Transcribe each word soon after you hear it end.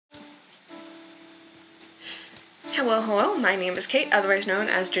Hello, my name is Kate, otherwise known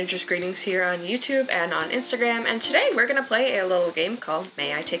as Ginger's Greetings here on YouTube and on Instagram, and today we're going to play a little game called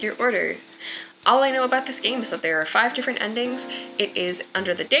May I Take Your Order? All I know about this game is that there are 5 different endings. It is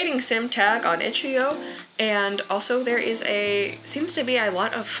under the dating sim tag on itch.io, and also there is seems to be a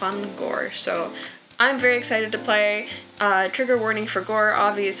lot of fun gore, so I'm very excited to play. Trigger warning for gore,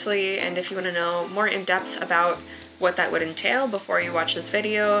 obviously, and if you want to know more in depth about what that would entail before you watch this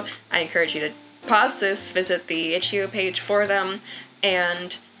video, I encourage you to pause this, visit the itch.io page for them,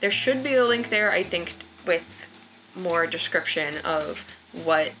 and there should be a link there, I think, with more description of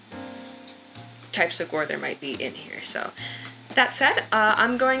what types of gore there might be in here. So that said,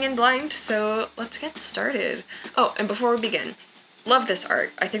 I'm going in blind, so let's get started. Oh, and before we begin, love this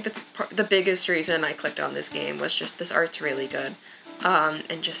art. I think that's the biggest reason I clicked on this game, was just this art's really good.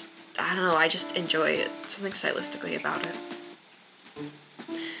 And just, I don't know, I just enjoy it. Something stylistically about it.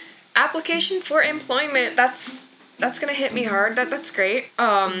 Application for employment, that's gonna hit me hard. That's great,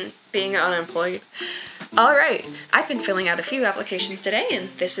 being unemployed. Alright, I've been filling out a few applications today, and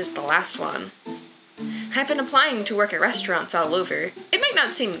this is the last one. I've been applying to work at restaurants all over. It might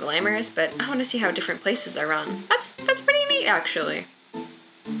not seem glamorous, but I want to see how different places are run. That's pretty neat, actually.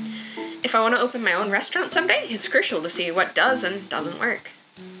 If I want to open my own restaurant someday, it's crucial to see what does and doesn't work.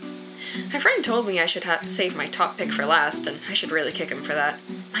 My friend told me I should save my top pick for last, and I should really kick him for that.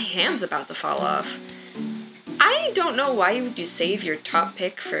 My hand's about to fall off. I don't know why you would save your top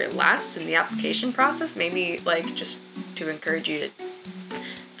pick for last in the application process. Maybe, like, just to encourage you to...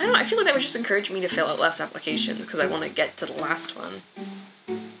 I don't know, I feel like that would just encourage me to fill out less applications, because I want to get to the last one.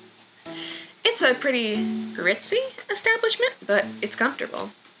 It's a pretty ritzy establishment, but it's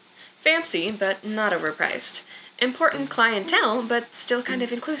comfortable. Fancy, but not overpriced. Important clientele, but still kind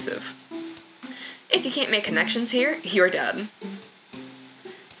of inclusive. If you can't make connections here, you're dead.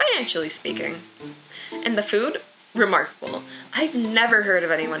 Financially speaking. And the food? Remarkable. I've never heard of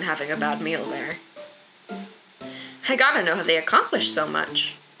anyone having a bad meal there. I gotta know how they accomplish so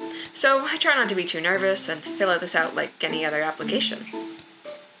much. So I try not to be too nervous and fill out this out like any other application.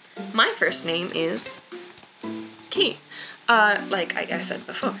 My first name is Kate, like I said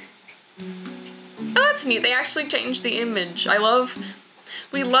before. Oh, that's neat. They actually changed the image.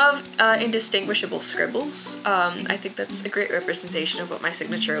 We love indistinguishable scribbles. I think that's a great representation of what my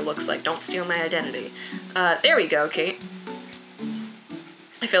signature looks like. Don't steal my identity. There we go, Kate.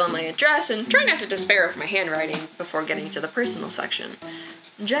 I fill in my address and try not to despair of my handwriting before getting to the personal section.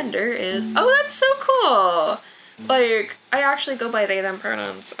 Gender is... Oh, that's so cool! Like, I actually go by they, them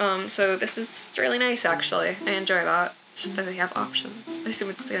pronouns. So this is really nice, actually. I enjoy that. Just that they have options. I assume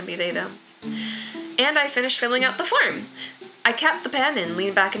it's gonna be they, them. And I finished filling out the form. I capped the pen and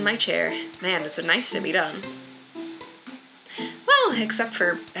leaned back in my chair. Man, it's nice to be done. Well, except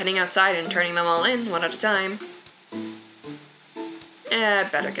for heading outside and turning them all in, one at a time.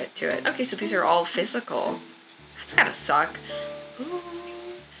 Better get to it. Okay, so these are all physical. That's gotta suck. Ooh.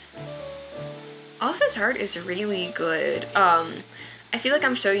 All of this art is really good. I feel like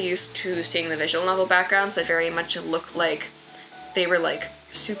I'm so used to seeing the visual novel backgrounds that very much look like they were, like,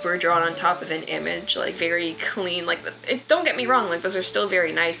 super drawn on top of an image, like, very clean. Like, don't get me wrong, like, those are still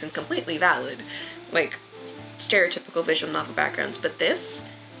very nice and completely valid, like, stereotypical visual novel backgrounds, but this,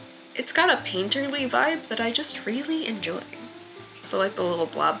 it's got a painterly vibe that I just really enjoy. So, like, the little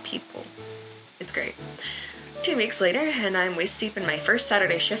blob people. It's great. 2 weeks later, and I'm waist-deep in my first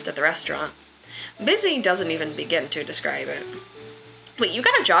Saturday shift at the restaurant. Busy doesn't even begin to describe it. Wait, you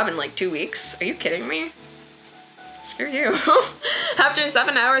got a job in, like, 2 weeks? Are you kidding me? Screw you. After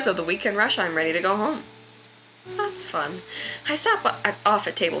 7 hours of the weekend rush, I'm ready to go home. That's fun. I stop off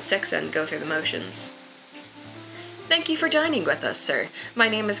at table 6 and go through the motions. Thank you for dining with us, sir. My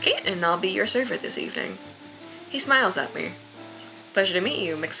name is Kate, and I'll be your server this evening. He smiles at me. Pleasure to meet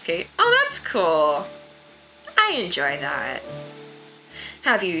you, Mix Kate. Oh, that's cool. I enjoy that.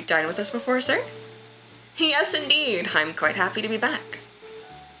 Have you dined with us before, sir? Yes, indeed. I'm quite happy to be back.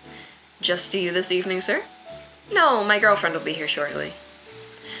 Just you this evening, sir? No, my girlfriend will be here shortly.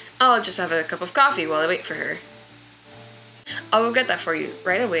 I'll just have a cup of coffee while I wait for her. I'll go get that for you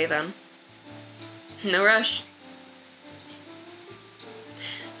right away, then. No rush.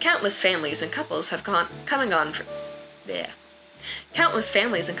 Countless families and couples have come and gone Countless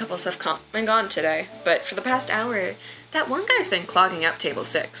families and couples have come and gone today, but for the past hour, that one guy's been clogging up table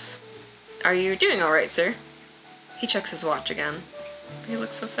 6. Are you doing all right, sir? He checks his watch again. He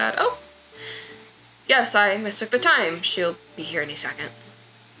looks so sad. Oh! Yes, I mistook the time. She'll be here any second.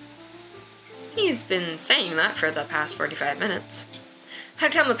 He's been saying that for the past 45 minutes. I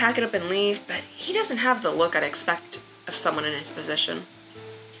tell him to pack it up and leave, but he doesn't have the look I'd expect of someone in his position.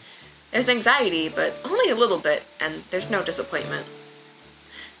 There's anxiety, but only a little bit, and there's no disappointment.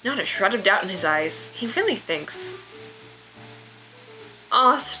 Not a shred of doubt in his eyes. He really thinks.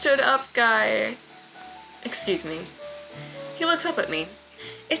 Aw, stood up guy. Excuse me. He looks up at me.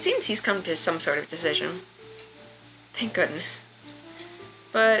 It seems he's come to some sort of decision. Thank goodness.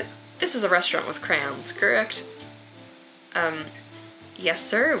 But this is a restaurant with crayons, correct? Yes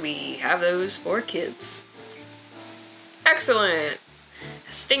sir, we have those for kids. Excellent!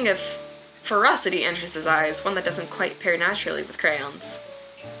 A sting of ferocity enters his eyes, one that doesn't quite pair naturally with crayons.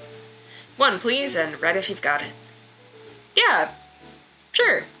 One, please, and red if you've got it. Yeah,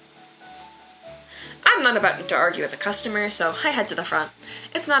 sure. I'm not about to argue with a customer, so I head to the front.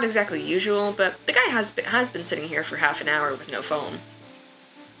 It's not exactly usual, but the guy has been sitting here for half an hour with no phone.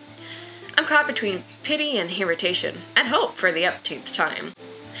 I'm caught between pity and irritation, and hope for the upteenth time.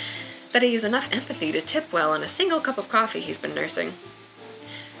 That he has enough empathy to tip well on a single cup of coffee he's been nursing.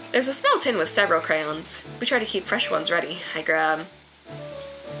 There's a small tin with several crayons. We try to keep fresh ones ready. I grab.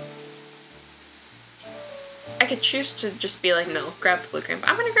 I could choose to just be like, no, grab the blue crayon, but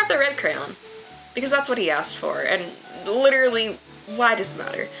I'm gonna grab the red crayon. Because that's what he asked for, and literally, why does it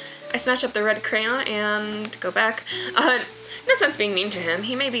matter? I snatch up the red crayon and go back. No sense being mean to him.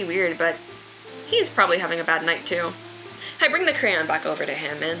 He may be weird, but he's probably having a bad night too. I bring the crayon back over to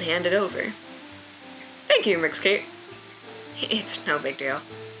him and hand it over. Thank you, Mix Kate. It's no big deal.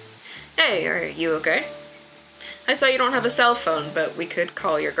 Hey, are you okay? I saw you don't have a cell phone, but we could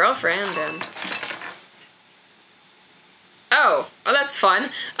call your girlfriend and... Oh, that's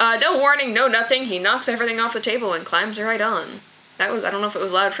fun. No warning, no nothing. He knocks everything off the table and climbs right on. That was, I don't know if it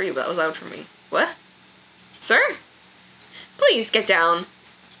was loud for you, but that was loud for me. What? Sir? Please, get down.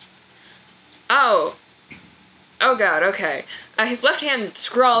 Oh. Oh god, okay. His left hand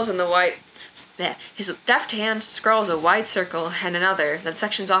scrawls in the white... His left hand scrawls a wide circle and another, then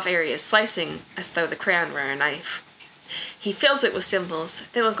sections off areas, slicing as though the crayon were a knife. He fills it with symbols.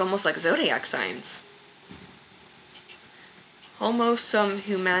 They look almost like zodiac signs. Homo sum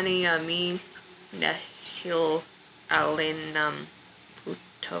humani mi nihil alienum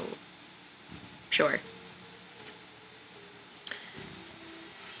puto. Sure.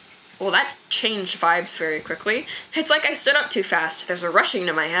 Well, that changed vibes very quickly. It's like I stood up too fast. There's a rushing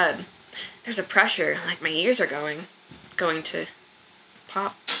to my head. There's a pressure, like my ears are going to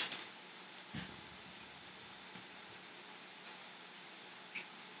pop.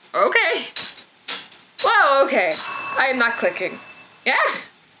 Okay. Whoa, okay. I am not clicking. Yeah?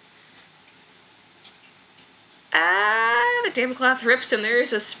 The tablecloth rips and there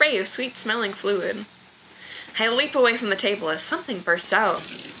is a spray of sweet-smelling fluid. I leap away from the table as something bursts out.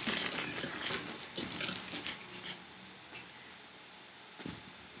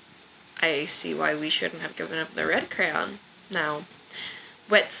 I see why we shouldn't have given up the red crayon. Now,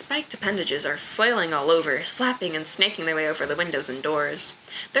 wet spiked appendages are flailing all over, slapping and snaking their way over the windows and doors.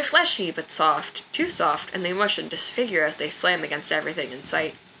 They're fleshy but soft, too soft, and they mush and disfigure as they slam against everything in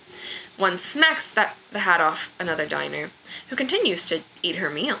sight. One smacks the hat off another diner, who continues to eat her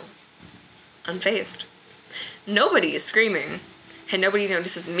meal, unfazed. Nobody is screaming, and nobody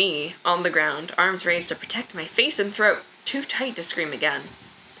notices me, on the ground, arms raised to protect my face and throat, too tight to scream again.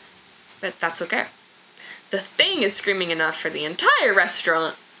 But that's okay. The thing is screaming enough for the entire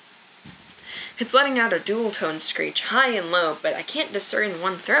restaurant. It's letting out a dual-tone screech, high and low, but I can't discern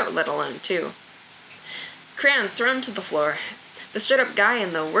one throat, let alone two. Crayon thrown to the floor. The stood-up guy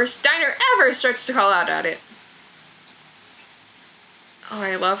in the worst diner ever starts to call out at it. Oh,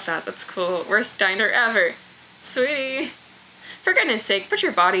 I love that. That's cool. Worst diner ever. Sweetie. For goodness sake, put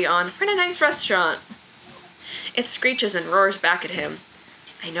your body on. We're in a nice restaurant. It screeches and roars back at him.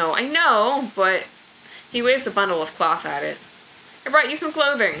 I know, but... He waves a bundle of cloth at it. I brought you some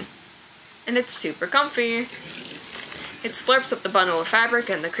clothing. And it's super comfy. It slurps up the bundle of fabric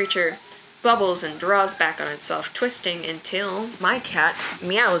and the creature bubbles and draws back on itself, twisting until my cat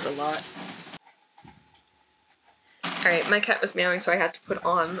meows a lot. Alright, my cat was meowing, so I had to put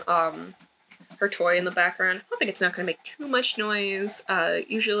on her toy in the background. Hoping it's not going to make too much noise.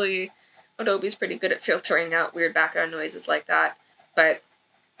 Usually Adobe's pretty good at filtering out weird background noises like that. But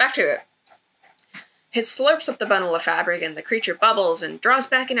back to it. It slurps up the bundle of fabric and the creature bubbles and draws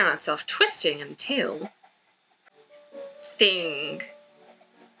back in on itself, twisting until... Thing.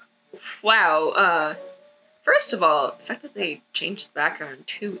 Wow, first of all, the fact that they changed the background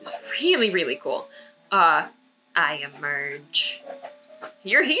too is really, really cool. I emerge.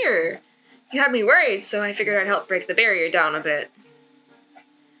 You're here! You had me worried, so I figured I'd help break the barrier down a bit.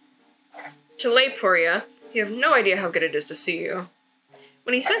 Teleporia, you have no idea how good it is to see you.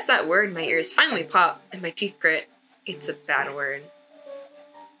 When he says that word, my ears finally pop and my teeth grit. It's a bad word.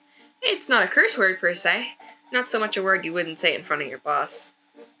 It's not a curse word per se. Not so much a word you wouldn't say in front of your boss.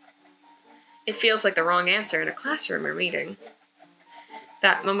 It feels like the wrong answer in a classroom or meeting.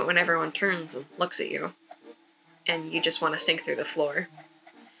 That moment when everyone turns and looks at you, and you just want to sink through the floor.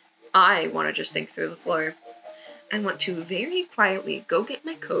 I want to just sink through the floor. I want to very quietly go get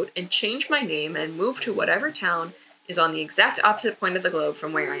my coat and change my name and move to whatever town is on the exact opposite point of the globe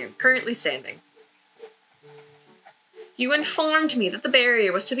from where I am currently standing. You informed me that the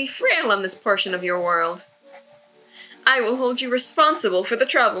barrier was to be frail on this portion of your world. I will hold you responsible for the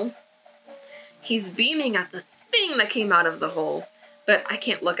trouble. He's beaming at the thing that came out of the hole, but I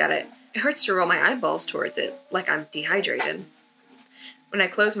can't look at it. It hurts to roll my eyeballs towards it, like I'm dehydrated. When I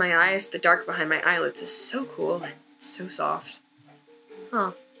close my eyes, the dark behind my eyelids is so cool and so soft.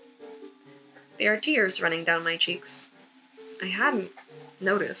 Huh. There are tears running down my cheeks. I hadn't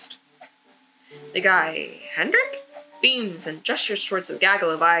noticed. The guy, Hendrik, beams and gestures towards the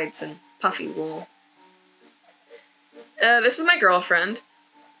gaggle of eyes and puffy wool. This is my girlfriend,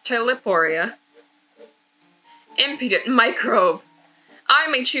 Teleporia. Impudent microbe! I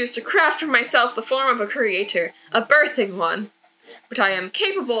may choose to craft for myself the form of a creator, a birthing one, but I am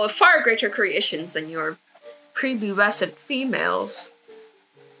capable of far greater creations than your prepubescent females.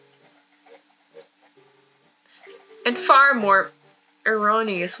 And far more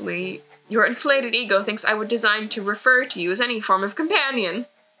erroneously, your inflated ego thinks I would design to refer to you as any form of companion.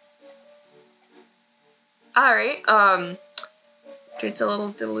 Alright, dude's a little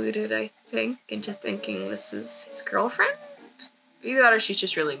deluded, I think, into thinking this is his girlfriend? Either that or she's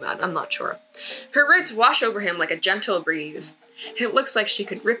just really mad, I'm not sure. Her words wash over him like a gentle breeze. It looks like she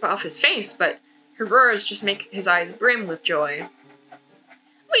could rip off his face, but her roars just make his eyes brim with joy.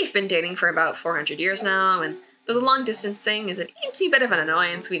 We've been dating for about 400 years now, and though the long-distance thing is an eensy bit of an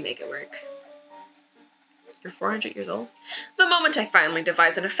annoyance, we make it work. You're 400 years old? The moment I finally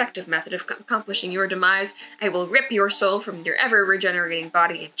devise an effective method of accomplishing your demise, I will rip your soul from your ever-regenerating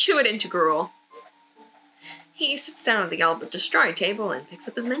body and chew it into gruel. He sits down at the all but destroyed table and picks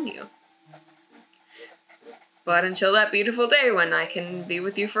up his menu. But until that beautiful day when I can be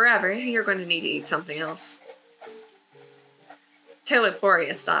with you forever, you're going to need to eat something else.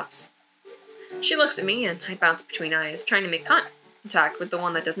 Teleporia stops. She looks at me and I bounce between eyes, trying to make contact with the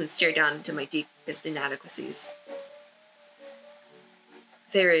one that doesn't stare down into my deepest inadequacies.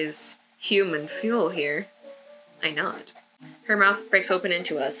 There is human fuel here. I nod. Her mouth breaks open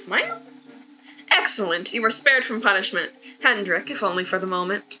into a smile. Excellent! You were spared from punishment, Hendrik, if only for the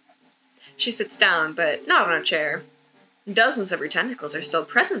moment. She sits down, but not on a chair. Dozens of her tentacles are still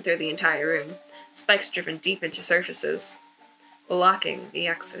present through the entire room, spikes driven deep into surfaces, blocking the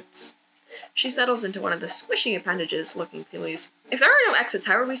exits. She settles into one of the squishy appendages, looking pleased. If there are no exits,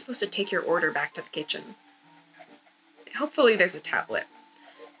 how are we supposed to take your order back to the kitchen? Hopefully there's a tablet.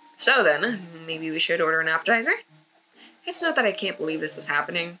 So then, maybe we should order an appetizer? It's not that I can't believe this is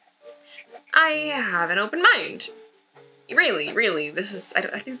happening. I have an open mind. Really, this is, I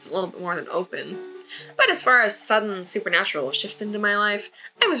think it's a little bit more than open. But as far as sudden supernatural shifts into my life,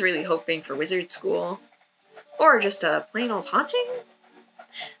 I was really hoping for wizard school. Or just a plain old haunting?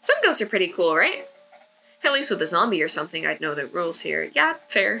 Some ghosts are pretty cool, right? At least with a zombie or something, I'd know the rules here. Yeah,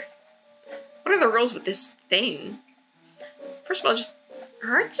 fair. What are the rules with this thing? First of all,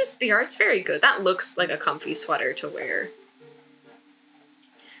 the art's very good. That looks like a comfy sweater to wear.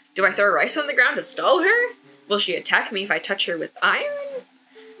 Do I throw rice on the ground to stall her? Will she attack me if I touch her with iron?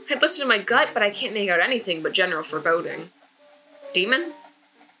 I'd listen to my gut, but I can't make out anything but general foreboding. Demon?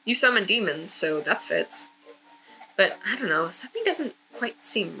 You summon demons, so that fits. But, I don't know, something doesn't quite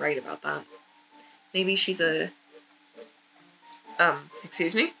seem right about that. Maybe she's a...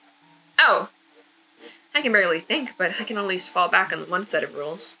 excuse me? Oh! I can barely think, but I can at least fall back on one set of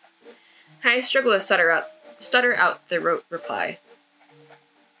rules. I struggle to stutter out the rote reply.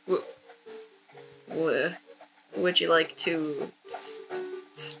 Would you like to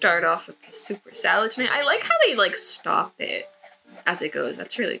start off with the super salad tonight? I like how they, stop it as it goes.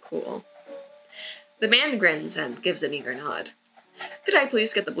 That's really cool. The man grins and gives an eager nod. Could I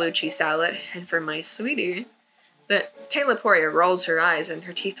please get the blue cheese salad? And for my sweetie... The Teleporia rolls her eyes and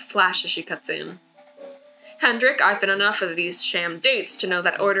her teeth flash as she cuts in. Hendrik, I've been enough of these sham dates to know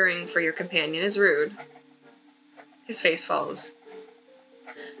that ordering for your companion is rude. His face falls.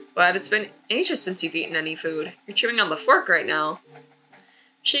 But it's been ages since you've eaten any food. You're chewing on the fork right now.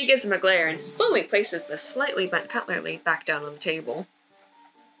 She gives him a glare and slowly places the slightly bent cutlery back down on the table.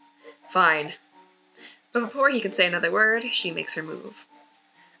 Fine. But before he can say another word, she makes her move.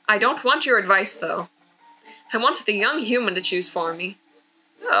 I don't want your advice, though. I want the young human to choose for me.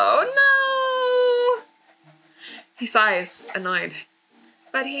 Oh, no! He sighs, annoyed.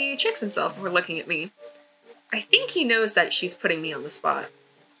 but he checks himself before looking at me. I think he knows that she's putting me on the spot.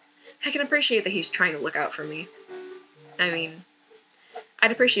 I can appreciate that he's trying to look out for me. I mean,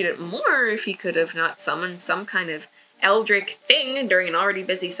 I'd appreciate it more if he could have not summoned some kind of eldritch thing during an already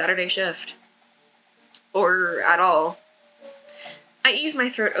busy Saturday shift. Or at all. I ease my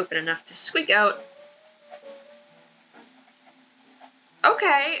throat open enough to squeak out,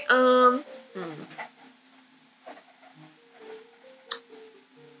 okay,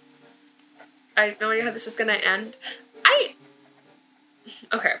 I have no idea how this is gonna end.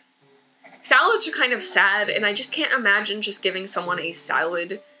 Okay. Salads are kind of sad, and I just can't imagine just giving someone a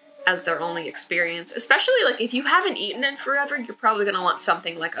salad as their only experience. Especially, like, if you haven't eaten in forever, you're probably gonna want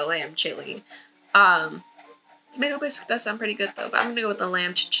something like a lamb chili. Tomato bisque does sound pretty good, though, but I'm gonna go with the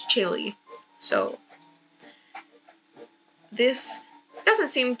lamb chili. So, this doesn't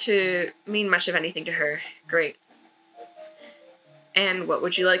seem to mean much of anything to her. Great. And what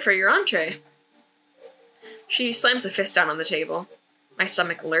would you like for your entree? She slams a fist down on the table. My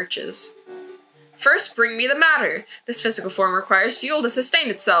stomach lurches. First, bring me the matter. This physical form requires fuel to sustain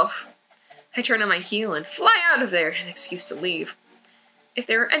itself. I turn on my heel and fly out of there, an excuse to leave. If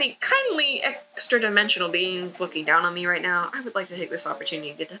there are any kindly extra-dimensional beings looking down on me right now, I would like to take this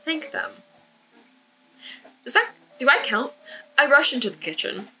opportunity to thank them. Do I count? I rush into the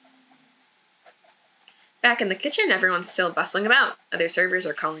kitchen. Back in the kitchen, everyone's still bustling about. Other servers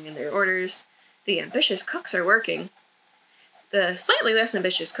are calling in their orders. The ambitious cooks are working. The slightly less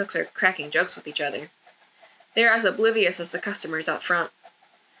ambitious cooks are cracking jokes with each other. They're as oblivious as the customers out front.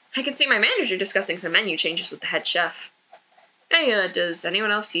 I can see my manager discussing some menu changes with the head chef. Hey, does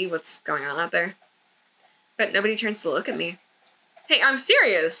anyone else see what's going on out there? But nobody turns to look at me. Hey, I'm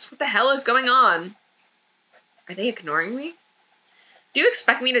serious! What the hell is going on? Are they ignoring me? Do you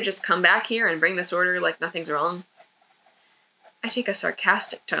expect me to just come back here and bring this order like nothing's wrong? I take a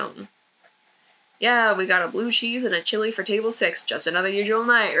sarcastic tone. Yeah, we got a blue cheese and a chili for table 6, just another usual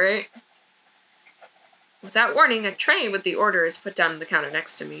night, right? Without warning, a tray with the order is put down on the counter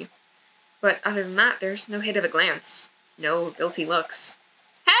next to me. But other than that, there's no hint of a glance. No guilty looks.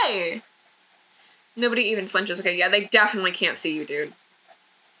 Hey! Nobody even flinches. Okay, yeah, they definitely can't see you, dude.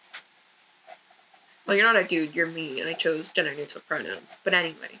 Well, you're not a dude, you're me, and I chose gender-neutral pronouns. But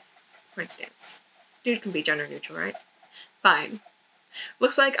anyway, point stance. Dude can be gender-neutral, right? Fine.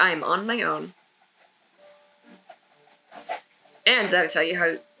 Looks like I'm on my own. And did I tell you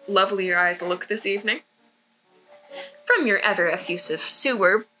how lovely your eyes look this evening? From your ever-effusive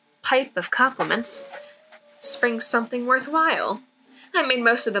sewer pipe of compliments springs something worthwhile. I made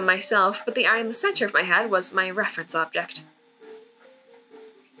most of them myself, but the eye in the center of my head was my reference object.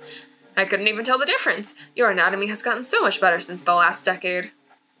 I couldn't even tell the difference. Your anatomy has gotten so much better since the last decade.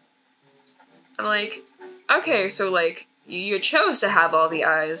 I'm like, okay, so, like, you chose to have all the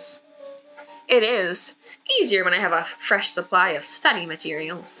eyes. It is easier when I have a fresh supply of study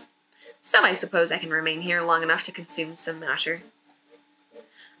materials. So I suppose I can remain here long enough to consume some matter.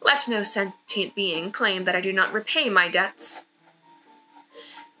 Let no sentient being claim that I do not repay my debts.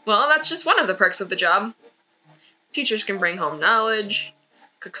 Well, that's just one of the perks of the job. Teachers can bring home knowledge,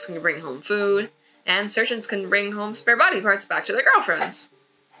 cooks can bring home food, and surgeons can bring home spare body parts back to their girlfriends.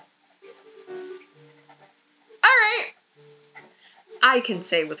 Alright! I can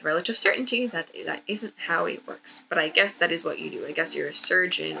say with relative certainty that that isn't how it works, but I guess that is what you do. I guess you're a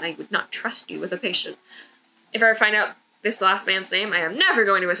surgeon. I would not trust you with a patient. If I ever find out this last man's name, I am never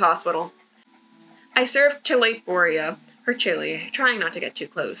going to his hospital. I served Borea her chili, trying not to get too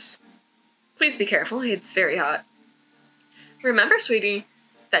close. Please be careful, it's very hot. Remember, sweetie,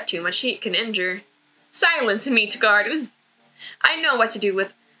 that too much heat can injure. Silence, meat garden! I know what to do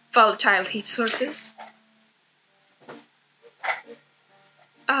with volatile heat sources.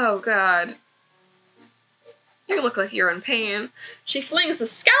 Oh, God. You look like you're in pain. She flings the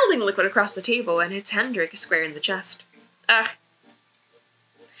scalding liquid across the table and hits Hendrik square in the chest. Ugh.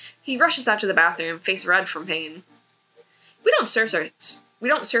 He rushes out to the bathroom, face red from pain. We don't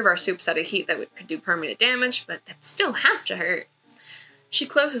serve our soups at a heat that could do permanent damage, but that still has to hurt. She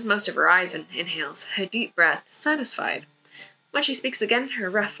closes most of her eyes and inhales, a deep breath, satisfied. When she speaks again, her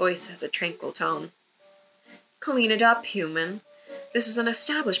rough voice has a tranquil tone. Clean it up, human. This is an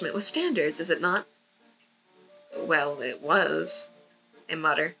establishment with standards, is it not? Well, it was, I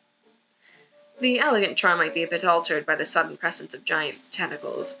mutter. The elegant charm might be a bit altered by the sudden presence of giant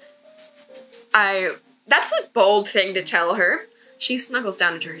tentacles. That's a bold thing to tell her. She snuggles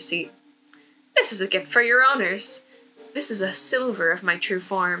down into her seat. This is a gift for your owners. This is a silver of my true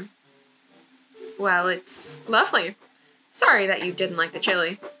form. Well, it's lovely. Sorry that you didn't like the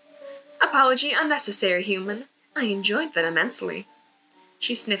chili. Apology unnecessary, human. I enjoyed that immensely.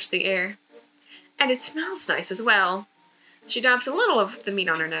 She sniffs the air. And it smells nice as well. She dabs a little of the meat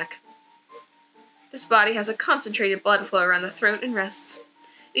on her neck. This body has a concentrated blood flow around the throat and wrists.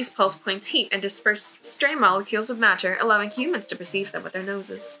 These pulse points heat and disperse stray molecules of matter, allowing humans to perceive them with their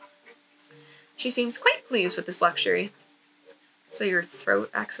noses. She seems quite pleased with this luxury. So your throat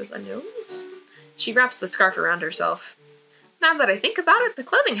acts as a nose? She wraps the scarf around herself. Now that I think about it, the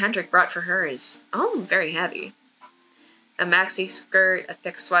clothing Hendrik brought for her is all very heavy. A maxi skirt, a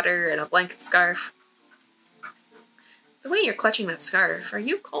thick sweater, and a blanket scarf. The way you're clutching that scarf, are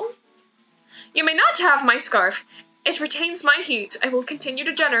you cold? You may not have my scarf. It retains my heat. I will continue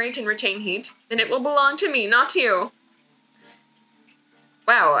to generate and retain heat, and it will belong to me, not you.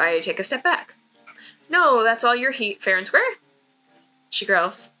 Wow, I take a step back. No, that's all your heat, fair and square. She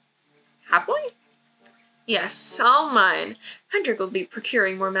growls. Happily? Yes, all mine. Hendrik will be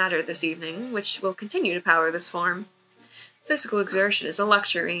procuring more matter this evening, which will continue to power this form. Physical exertion is a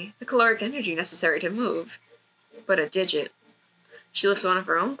luxury, the caloric energy necessary to move. But a digit. She lifts one of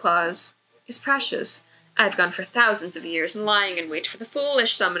her own claws. Is precious. I've gone for thousands of years, lying in wait for the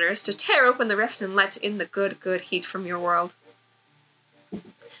foolish summoners to tear open the rifts and let in the good heat from your world.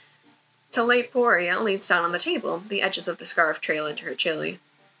 Teleporia leans down on the table. The edges of the scarf trail into her chili.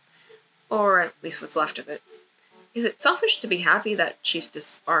 Or at least what's left of it. Is it selfish to be happy that she's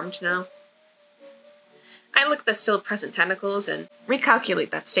disarmed now? I look at the still present tentacles and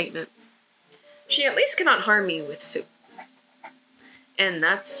recalculate that statement. She at least cannot harm me with soup. And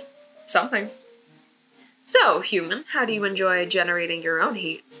that's something. So, human, how do you enjoy generating your own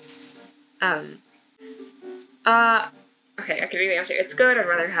heat? Okay, I can really answer. It's good. I'd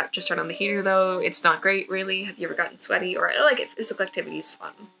rather just turn on the heater, though. It's not great, really. Have you ever gotten sweaty? Or I like it. Physical activity is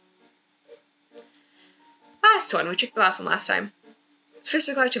fun. Last one. We checked the last one last time.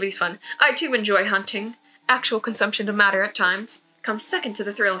 Physical activity is fun. I, too, enjoy hunting. Actual consumption of matter at times comes second to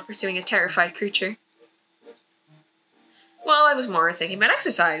the thrill of pursuing a terrified creature. Well, I was more thinking about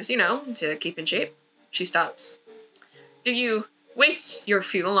exercise, to keep in shape. She stops. Do you waste your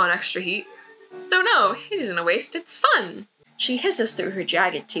fuel on extra heat? No, it isn't a waste, it's fun. She hisses through her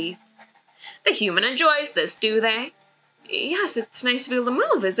jagged teeth. The human enjoys this, do they? Yes, it's nice to be able to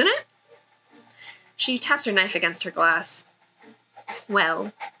move, isn't it? She taps her knife against her glass.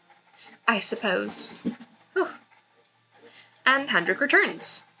 Well, I suppose. Whew. And Hendrik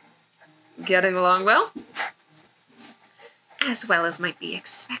returns. Getting along well? As well as might be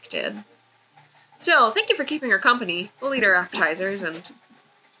expected. Still, thank you for keeping her company. We'll eat our appetizers and...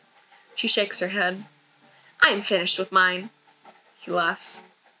 She shakes her head. I'm finished with mine. He laughs.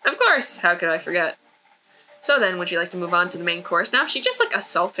 Of course, how could I forget? So then, would you like to move on to the main course now? She just,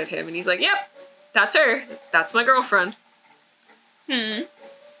 assaulted him, and he's like, yep, that's her. That's my girlfriend. The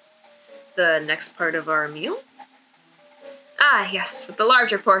next part of our meal? Ah, yes, with the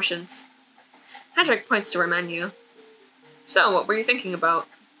larger portions. Hendrik points to her menu. So, what were you thinking about?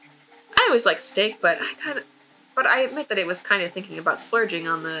 I always like steak, but I admit that it was kind of thinking about splurging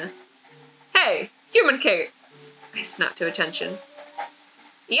on the... Hey, human Kate! I snap to attention.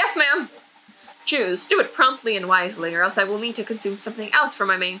 Yes, ma'am! Choose. Do it promptly and wisely, or else I will need to consume something else for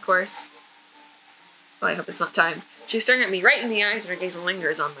my main course. Well, I hope it's not time. She's staring at me right in the eyes and her gaze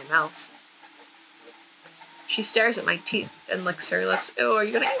lingers on my mouth. She stares at my teeth and licks her lips. Oh, are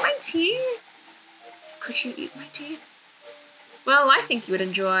you gonna eat my teeth? Could you eat my teeth? Well, I think you would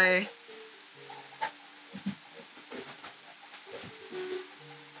enjoy...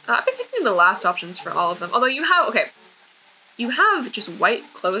 I've been picking the last options for all of them. Although you have just white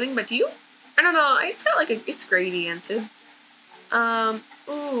clothing, but do you? I don't know. It's got it's gradiented.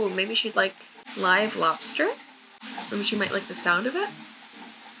 Ooh, maybe she'd like live lobster. Maybe she might like the sound of it.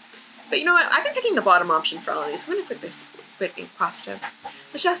 But you know what? I've been picking the bottom option for all of these. I'm gonna pick this squid ink pasta.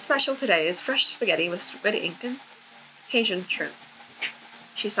 The chef's special today is fresh spaghetti with squid ink and Cajun shrimp.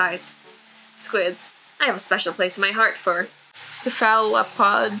 She sighs. Squids. I have a special place in my heart for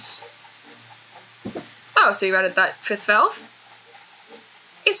cephalopods. Oh, so you added that fifth valve?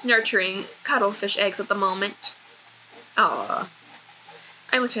 It's nurturing cuttlefish eggs at the moment. Aww.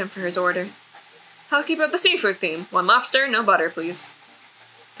 I looked at him for his order. I'll keep up the seafood theme. 1 lobster, no butter, please.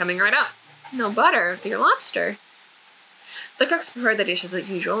 Coming right up. No butter with your lobster. The cooks prepare the dishes as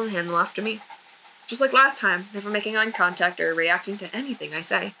usual and hand them off to me. Just like last time, never making eye contact or reacting to anything I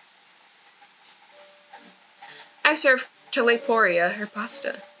say. I serve Teleporia her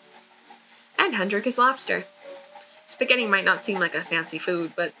pasta. And Hendrik his lobster. Spaghetti might not seem like a fancy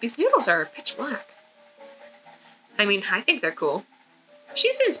food, but these noodles are pitch black. I mean, I think they're cool.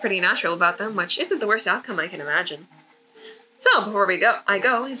 She seems pretty natural about them, which isn't the worst outcome I can imagine. So, before I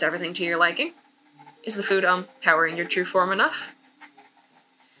go, is everything to your liking? Is the food, powering your true form enough?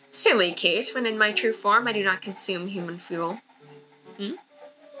 Silly Kate, when in my true form I do not consume human fuel.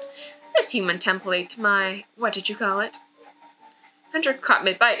 This human template, my... what did you call it? Hendrik caught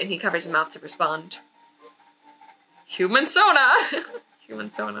mid-bite and he covers his mouth to respond. Human sona!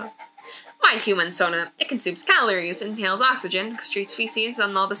 Human sona. My human sona. It consumes calories, inhales oxygen, excretes feces,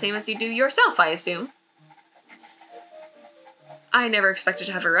 and all the same as you do yourself, I assume. I never expected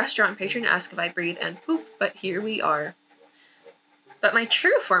to have a restaurant patron ask if I breathe and poop, but here we are. But my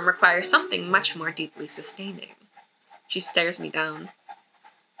true form requires something much more deeply sustaining. She stares me down.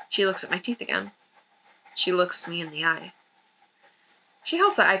 She looks at my teeth again. She looks me in the eye. She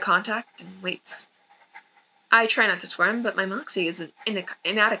holds eye contact and waits. I try not to squirm, but my moxie is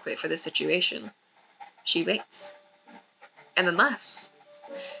inadequate for this situation. She waits. And then laughs.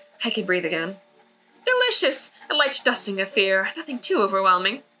 I can breathe again. Delicious! A light dusting of fear, nothing too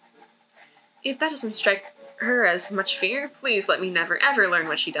overwhelming. If that doesn't strike her as much fear, please let me never ever learn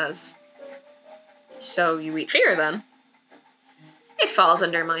what she does. So you eat fear, then? It falls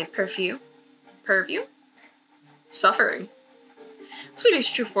under my purview. Purview? Suffering. Sweetie's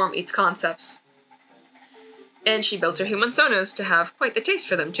true form eats concepts. And she built her human sonos to have quite the taste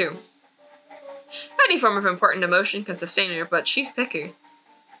for them, too. Any form of important emotion can sustain her, but she's picky.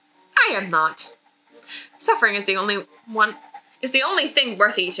 I am not. Suffering is the only thing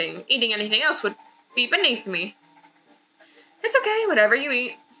worth eating. Eating anything else would be beneath me. It's okay, whatever you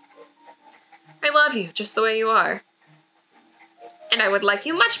eat. I love you, just the way you are. And I would like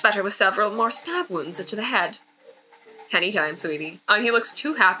you much better with several more stab wounds to the head. Anytime, sweetie. Oh, he looks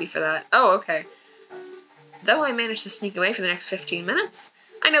too happy for that. Oh, okay. Though I managed to sneak away for the next 15 minutes,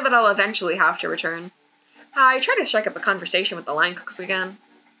 I know that I'll eventually have to return. I try to strike up a conversation with the line cooks again.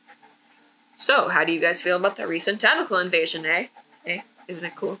 So, how do you guys feel about the recent tentacle invasion, eh? Eh? Isn't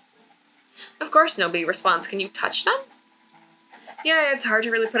it cool? Of course, nobody responds. Can you touch them? Yeah, it's hard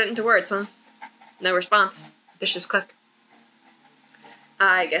to really put it into words, huh? No response. Dishes click.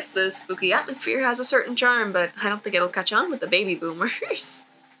 I guess the spooky atmosphere has a certain charm, but I don't think it'll catch on with the baby boomers.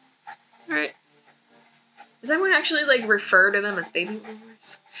 Alright. Does anyone actually, refer to them as baby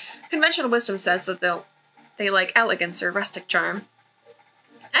boomers? Conventional wisdom says that they like elegance or rustic charm.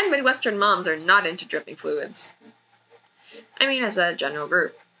 And Midwestern moms are not into dripping fluids. I mean, as a general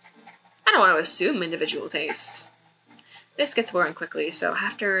group. I don't want to assume individual tastes. This gets boring quickly, so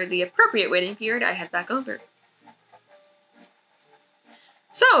after the appropriate waiting period, I head back over.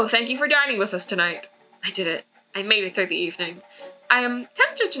 So, thank you for dining with us tonight. I did it. I made it through the evening. I am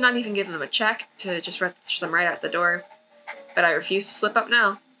tempted to not even give them a check, to just rush them right out the door. But I refuse to slip up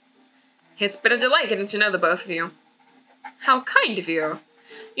now. It's been a delight getting to know the both of you. How kind of you.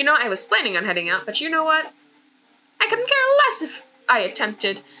 You know, I was planning on heading out, but you know what? I couldn't care less if I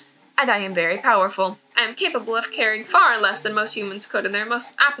attempted, and I am very powerful. I am capable of caring far less than most humans could in their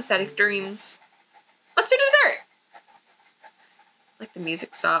most apathetic dreams. Let's do dessert! Like the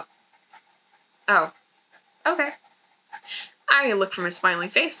music stop. Oh. Okay. I look from his smiling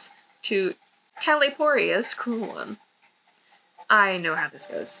face to Taleporia's cruel one. I know how this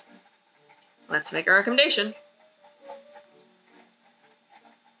goes. Let's make a recommendation.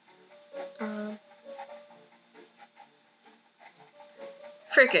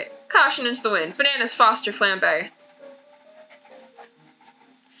 Frick it. Caution into the wind. Bananas Foster Flambe.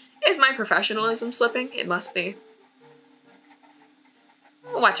 Is my professionalism slipping? It must be.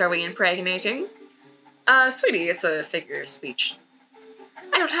 What are we impregnating? Sweetie, it's a figure of speech.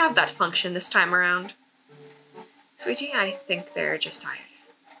 I don't have that function this time around. Sweetie, I think they're just tired.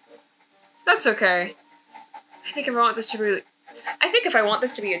 That's okay. I think if I want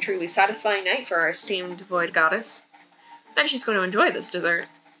this to be a truly satisfying night for our esteemed void goddess, then she's going to enjoy this dessert.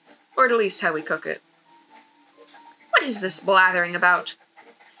 Or at least how we cook it. What is this blathering about?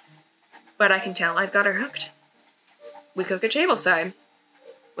 But I can tell I've got her hooked. We cook at tableside.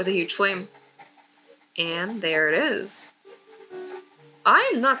 With a huge flame. And there it is.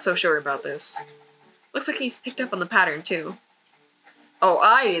 I'm not so sure about this. Looks like he's picked up on the pattern, too. Oh,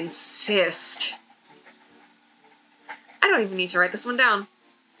 I insist. I don't even need to write this one down.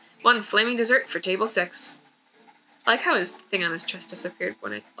 One flaming dessert for table 6. I like how his thing on his chest disappeared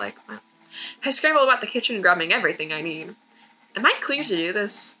when it, well. I scramble about the kitchen grabbing everything I need. Am I clear to do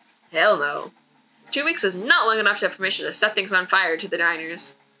this? Hell no. 2 weeks is not long enough to have permission to set things on fire to the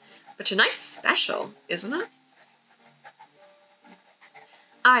diners. But tonight's special, isn't it?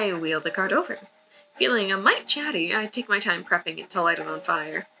 I wheel the cart over. Feeling a mite chatty, I take my time prepping it to light it on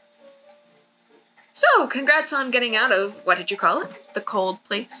fire. So, congrats on getting out of, what did you call it? The cold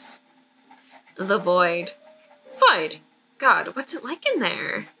place? The void. Void? God, what's it like in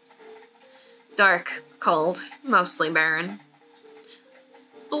there? Dark, cold, mostly barren.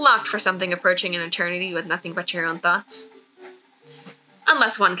 Locked for something approaching an eternity with nothing but your own thoughts.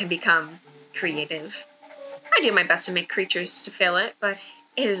 Unless one can become creative. I do my best to make creatures to fill it, but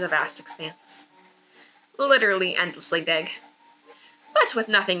it is a vast expanse. Literally endlessly big. But with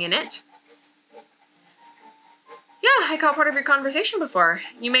nothing in it. Yeah, I caught part of your conversation before.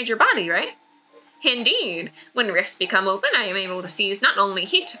 You made your body, right? Indeed. When rifts become open, I am able to seize not only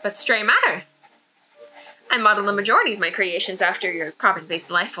heat, but stray matter. I model the majority of my creations after your carbon-based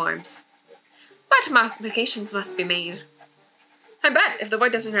life forms. But modifications must be made. I bet if the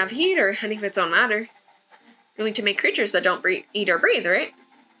void doesn't have heat or any of its own matter, you'll need to make creatures that don't eat or breathe, right?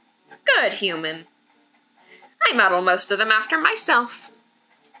 Good human. I model most of them after myself.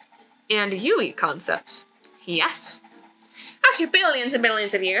 And you eat concepts. Yes. After billions and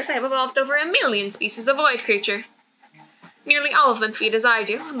billions of years, I have evolved over 1 million species of void creature. Nearly all of them feed as I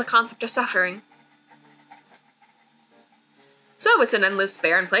do on the concept of suffering. So it's an endless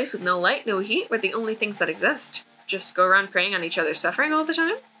barren place with no light, no heat, where the only things that exist just go around preying on each other's suffering all the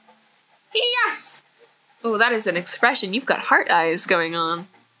time? Yes! Oh, that is an expression. You've got heart eyes going on.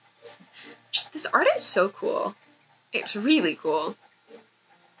 This art is so cool. It's really cool.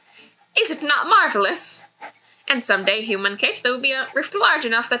 Is it not marvelous? And someday, human Kate, there will be a rift large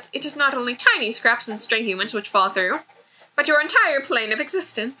enough that it is not only tiny scraps and stray humans which fall through, but your entire plane of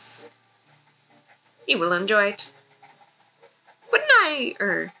existence. You will enjoy it. Wouldn't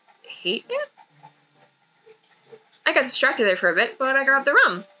I, hate it? I got distracted there for a bit, but I grabbed the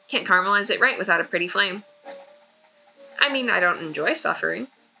rum. Can't caramelize it right without a pretty flame. I mean, I don't enjoy suffering.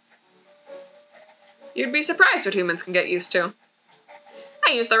 You'd be surprised what humans can get used to.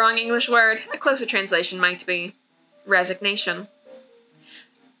 I used the wrong English word. A closer translation might be resignation.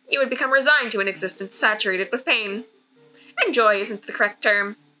 You would become resigned to an existence saturated with pain. And joy isn't the correct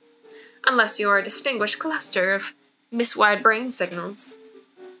term. Unless you are a distinguished cluster of miswired brain signals.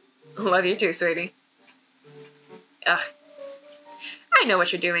 Love you too, sweetie. Ugh. I know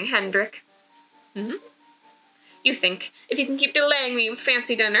what you're doing, Hendrik. You think, if you can keep delaying me with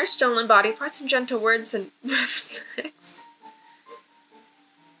fancy dinners, stolen body parts, and gentle words, and rough sex.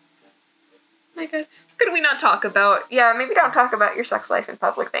 My God. Could we not talk about... Yeah, maybe don't talk about your sex life in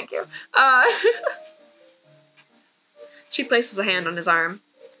public, thank you. She places a hand on his arm.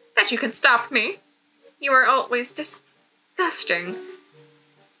 That you can stop me. You are always disgusting.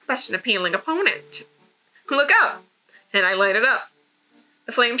 But an appealing opponent. Look out! And I light it up.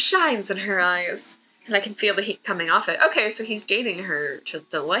 The flame shines in her eyes. And I can feel the heat coming off it. Okay, so he's dating her to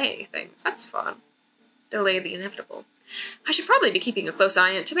delay things. That's fun. Delay the inevitable. I should probably be keeping a close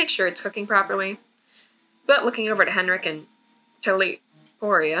eye on it to make sure it's cooking properly. But looking over to Henrik and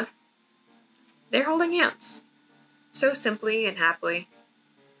Teleporia, they're holding hands. So simply and happily.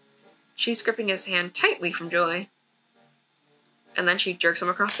 She's gripping his hand tightly from joy. And then she jerks him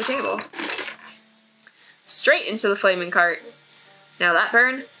across the table. Straight into the flaming cart. Now that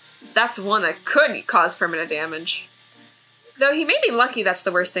burn, that's one that could cause permanent damage. Though he may be lucky that's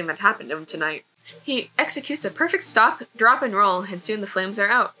the worst thing that happened to him tonight. He executes a perfect stop, drop, and roll, and soon the flames are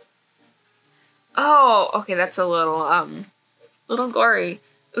out. Oh, okay, that's a little gory.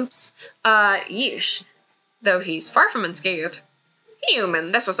 Oops. Yeesh. Though he's far from unscathed.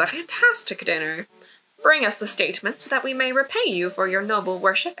 Human, this was a fantastic dinner. Bring us the statement so that we may repay you for your noble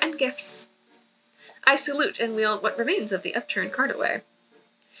worship and gifts. I salute and wheel what remains of the upturned cart away.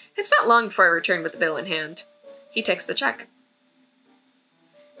 It's not long before I return with the bill in hand. He takes the check.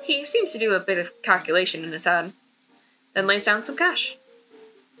 He seems to do a bit of calculation in his head, then lays down some cash.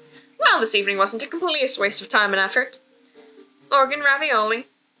 Well, this evening wasn't a complete waste of time and effort. Organ ravioli.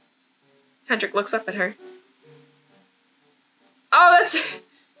 Hendrik looks up at her. Oh, that's... He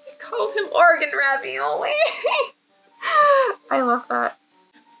called him organ ravioli. I love that.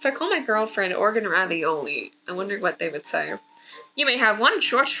 If I call my girlfriend organ ravioli, I wonder what they would say. You may have one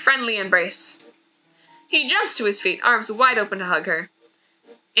short, friendly embrace. He jumps to his feet, arms wide open to hug her.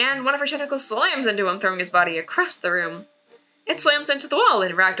 And one of her tentacles slams into him, throwing his body across the room. It slams into the wall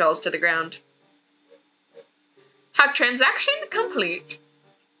and ragdolls to the ground. Hug transaction complete.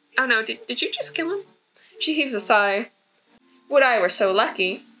 Oh no, did you just kill him? She heaves a sigh. Would I were so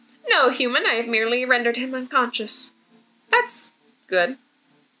lucky. No, human, I have merely rendered him unconscious. That's good.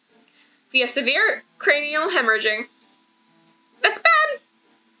 Via severe cranial hemorrhaging. That's bad.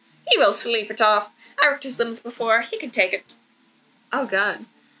 He will sleep it off. I ripped his limbs before. He can take it. Oh God.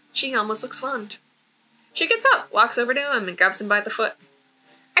 She almost looks fond. She gets up, walks over to him, and grabs him by the foot.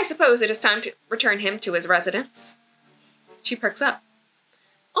 I suppose it is time to return him to his residence. She perks up.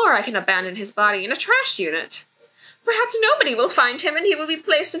 Or I can abandon his body in a trash unit. Perhaps nobody will find him and he will be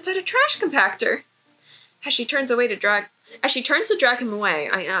placed inside a trash compactor. As she turns away to drag As she turns to drag him away,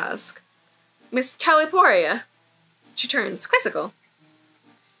 I ask, Miss Caliporia. She turns, quizzical.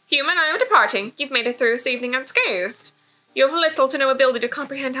 Human, I am departing. You've made it through this evening unscathed. You have little to no ability to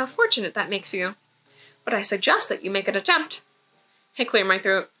comprehend how fortunate that makes you. But I suggest that you make an attempt. I clear my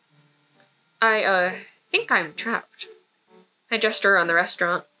throat. I think I'm trapped. I gesture around the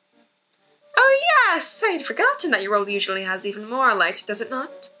restaurant. Oh yes, I had forgotten that your world usually has even more light, does it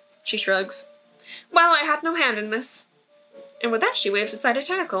not? She shrugs. Well, I had no hand in this. And with that she waves aside a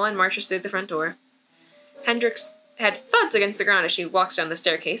tentacle and marches through the front door. Hendrik's head thuds against the ground as she walks down the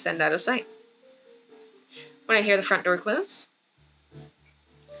staircase and out of sight. When I hear the front door close,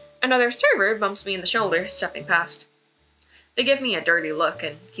 another server bumps me in the shoulder, stepping past. They give me a dirty look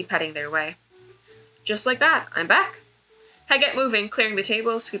and keep heading their way. Just like that, I'm back. I get moving, clearing the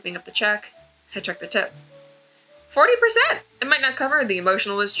table, scooping up the check. I check the tip. 40%! It might not cover the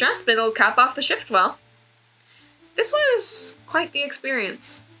emotional distress, but it'll cap off the shift well. This was quite the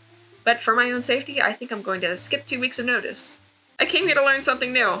experience. But for my own safety, I think I'm going to skip 2 weeks of notice. I came here to learn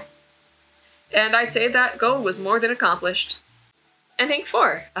something new. And I'd say that goal was more than accomplished. And Hank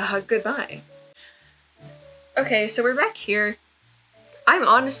 4, goodbye. Okay, so we're back here. I'm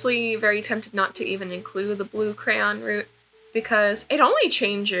honestly very tempted not to even include the blue crayon route, because it only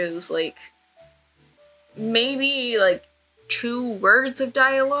changes, like, maybe, like, 2 words of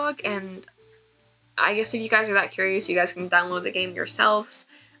dialogue, and I guess if you guys are that curious, you guys can download the game yourselves.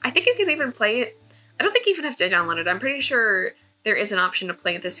 I think you can even play it. I don't think you even have to download it. I'm pretty sure there is an option to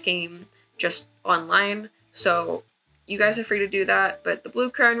play this game just online, so you guys are free to do that, but the blue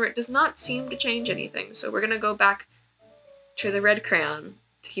crayon route does not seem to change anything, so we're gonna go back to the red crayon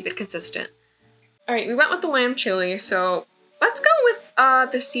to keep it consistent. Alright, we went with the lamb chili, so let's go with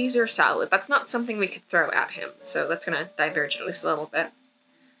the Caesar salad. That's not something we could throw at him, so that's gonna diverge at least a little bit.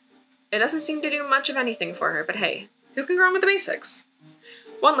 It doesn't seem to do much of anything for her, but hey, who can go wrong with the basics?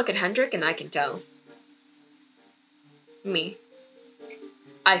 One look at Hendrik and I can tell. Me.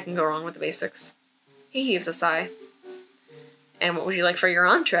 I can go wrong with the basics. He heaves a sigh. And what would you like for your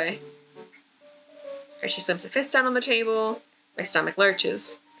entree? She slams a fist down on the table. My stomach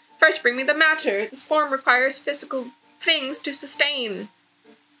lurches. First, bring me the matter. This form requires physical things to sustain.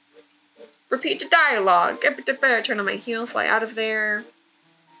 Repeat the dialogue. Turn on my heel, fly out of there.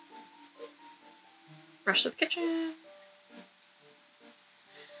 Rush to the kitchen.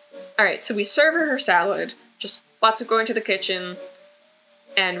 Alright, so we serve her salad. Just lots of going to the kitchen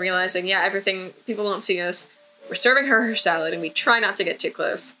and realizing, yeah, everything, people don't see us. We're serving her salad and we try not to get too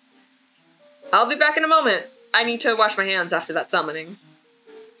close. I'll be back in a moment. I need to wash my hands after that summoning.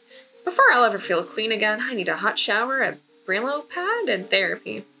 Before I'll ever feel clean again, I need a hot shower, a Brillo pad, and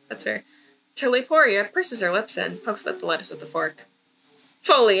therapy. That's her. Teleporia purses her lips and pokes at the lettuce with a fork.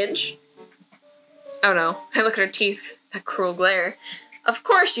 Foliage. Oh no, I look at her teeth, that cruel glare. Of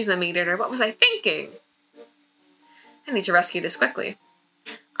course she's a meat eater, what was I thinking? I need to rescue this quickly.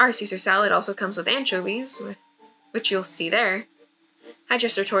 Our Caesar salad also comes with anchovies, which you'll see there. I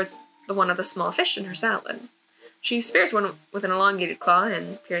gesture towards the one of the small fish in her salad. She spears one with an elongated claw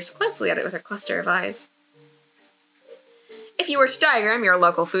and peers closely at it with her cluster of eyes. If you were to diagram your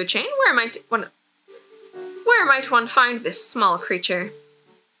local food chain, where might one find this small creature?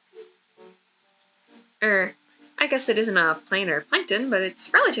 I guess it isn't a plain or plankton, but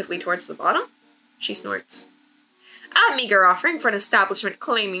it's relatively towards the bottom. She snorts. A meager offering for an establishment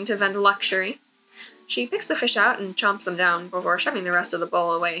claiming to vend luxury. She picks the fish out and chomps them down before shoving the rest of the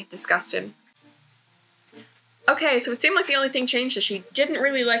bowl away, disgusted. Okay, so it seemed like the only thing changed is she didn't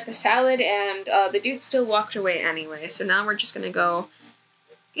really like the salad, and the dude still walked away anyway, so now we're just gonna go...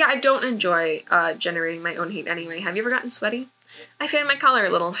 Yeah, I don't enjoy generating my own heat anyway. Have you ever gotten sweaty? I fan my collar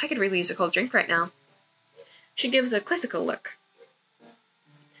a little. I could really use a cold drink right now. She gives a quizzical look.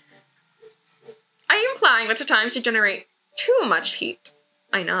 Are you implying that at times you generate too much heat?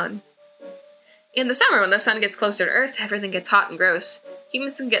 I nod. In the summer, when the sun gets closer to Earth, everything gets hot and gross.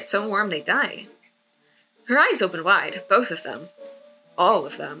 Humans can get so warm they die. Her eyes open wide, both of them. All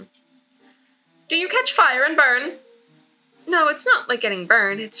of them. Do you catch fire and burn? No, it's not like getting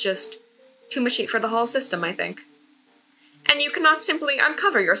burned, it's just too much heat for the whole system, I think. And you cannot simply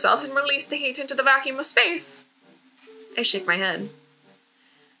uncover yourselves and release the heat into the vacuum of space? I shake my head.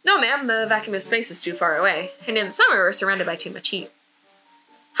 No, ma'am, the vacuum of space is too far away, and in the summer we're surrounded by too much heat.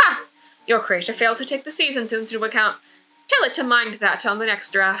 Ha! Your creator failed to take the seasons into account. Tell it to mind that on the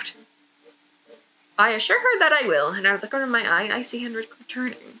next draft. I assure her that I will, and out of the corner of my eye, I see Hendrik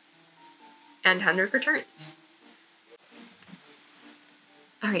returning. And Hendrik returns.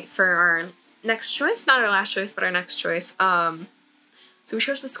 Alright, for our next choice, not our last choice, but our next choice, so So we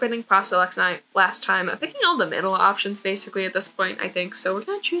chose the squid pasta last time. I'm picking all the middle options basically at this point, I think, so we're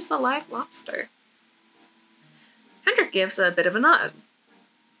gonna choose the live lobster. Hendrik gives a bit of a nod.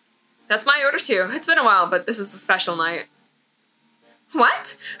 That's my order too. It's been a while, but this is the special night.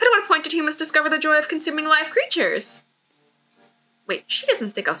 What? At what point did humans discover the joy of consuming live creatures? Wait, she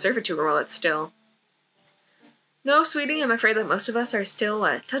doesn't think I'll serve it to her while it's still. No, sweetie, I'm afraid that most of us are still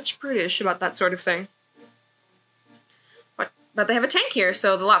a touch prudish about that sort of thing. What? But they have a tank here,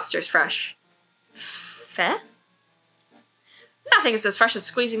 so the lobster's fresh. Fair? Nothing is as fresh as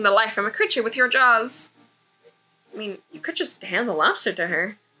squeezing the life from a creature with your jaws. I mean, you could just hand the lobster to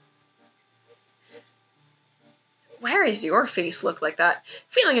her. Where is your face look like that?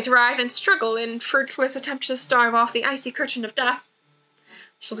 Feeling it writhe and struggle in fruitless attempt to starve off the icy curtain of death.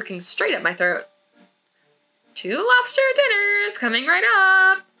 She's looking straight at my throat. 2 lobster dinners coming right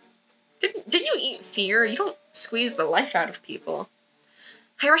up. Didn't you eat fear? You don't squeeze the life out of people.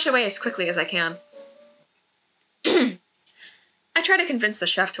 I rush away as quickly as I can. I try to convince the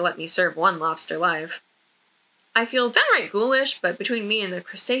chef to let me serve 1 lobster live. I feel downright ghoulish, but between me and the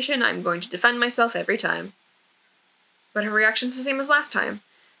crustacean, I'm going to defend myself every time. But her reaction's the same as last time.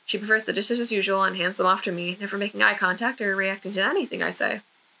 She prefers the dishes as usual and hands them off to me, never making eye contact or reacting to anything I say.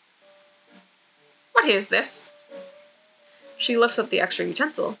 What is this? She lifts up the extra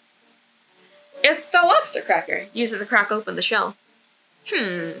utensil. It's the lobster cracker. Use it to crack open the shell.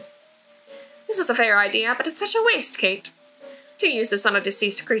 This is a fair idea, but it's such a waste, Kate. To use this on a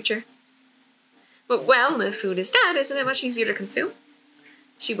deceased creature. But well, if food is dead, isn't it much easier to consume?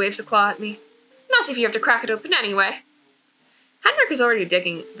 She waves a claw at me. Not if you have to crack it open anyway. Hendrik is already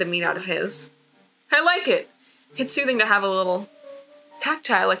digging the meat out of his. I like it. It's soothing to have a little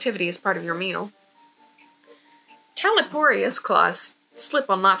tactile activity as part of your meal. Taliporius claws slip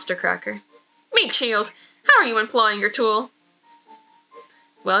on lobster cracker. Meat shield, how are you employing your tool?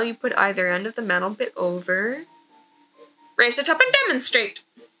 Well, you put either end of the metal bit over. Raise it up and demonstrate.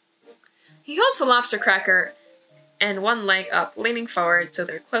 He holds the lobster cracker and 1 leg up, leaning forward so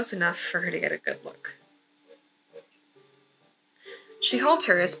they're close enough for her to get a good look. She holds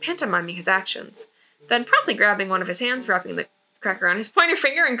hers, pantomiming his actions, then promptly grabbing one of his hands, wrapping the cracker on his pointer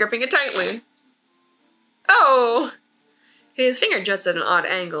finger and gripping it tightly. Oh! His finger juts at an odd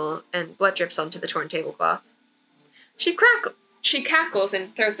angle, and blood drips onto the torn tablecloth. She cackles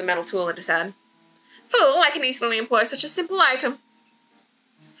and throws the metal tool at his head. Fool, I can easily employ such a simple item.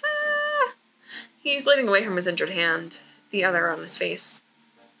 Ah! He's leaning away from his injured hand, the other on his face.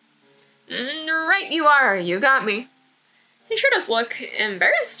 Right you are, you got me. He sure does look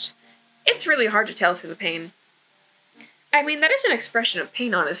embarrassed. It's really hard to tell through the pain. I mean, that is an expression of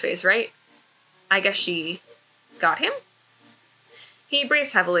pain on his face, right? I guess she got him? He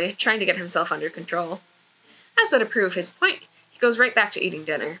breathes heavily, trying to get himself under control. As though to prove his point, he goes right back to eating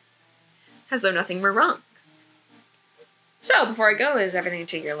dinner. As though nothing were wrong. So, before I go, is everything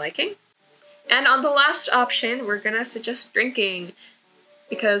to your liking? And on the last option, we're gonna suggest drinking,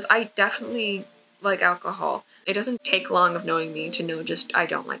 because I definitely like alcohol. It doesn't take long of knowing me to know just I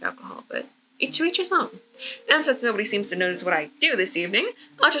don't like alcohol, but to each his own. And since nobody seems to notice what I do this evening,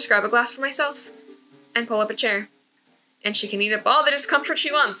 I'll just grab a glass for myself and pull up a chair. And she can eat up all the discomfort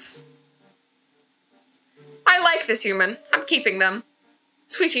she wants. I like this human. I'm keeping them.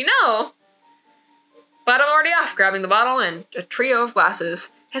 Sweetie, no! But I'm already off, grabbing the bottle and a trio of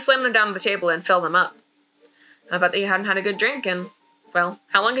glasses. I slam them down on the table and fill them up. I bet that you hadn't had a good drink, and, well,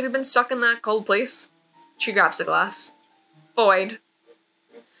 how long have you been stuck in that cold place? She grabs a glass. Void.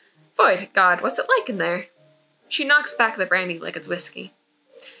 Void, God, what's it like in there? She knocks back the brandy like it's whiskey.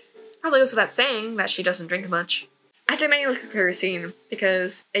 Probably goes without saying that she doesn't drink much. I had to manually clear a scene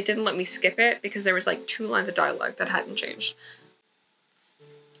because it didn't let me skip it because there was like 2 lines of dialogue that hadn't changed.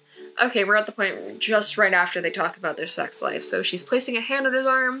 Okay, we're at the point just right after they talk about their sex life, so she's placing a hand on his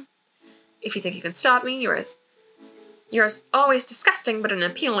arm. If you think you can stop me, you're as always disgusting but an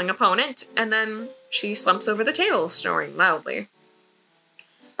appealing opponent, and then she slumps over the table, snoring loudly.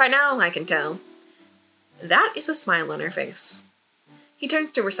 By now, I can tell. That is a smile on her face. He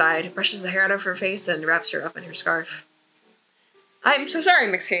turns to her side, brushes the hair out of her face, and wraps her up in her scarf. I'm so sorry,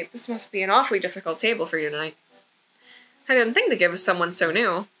 Miss Kate. This must be an awfully difficult table for you tonight. I didn't think to give us someone so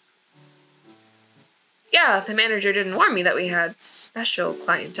new. Yeah, the manager didn't warn me that we had special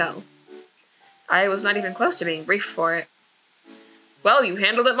clientele. I was not even close to being briefed for it. Well, you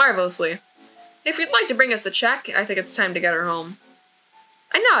handled it marvelously. If you'd like to bring us the check, I think it's time to get her home.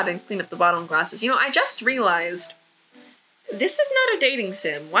 I nod and clean up the bottom glasses. I just realized this is not a dating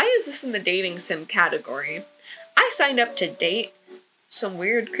sim. Why is this in the dating sim category? I signed up to date some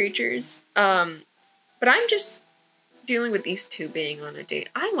weird creatures, but I'm just dealing with these two being on a date.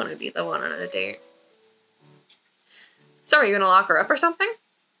 I want to be the one on a date. So are you gonna lock her up or something?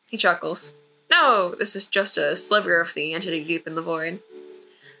 He chuckles. No, this is just a sliver of the entity deep in the void.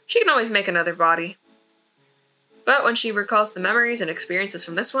 She can always make another body. But when she recalls the memories and experiences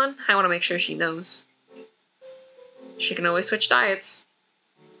from this one, I want to make sure she knows. She can always switch diets.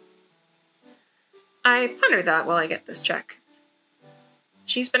 I ponder that while I get this check.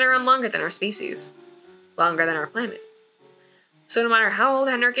 She's been around longer than our species. Longer than our planet. So no matter how old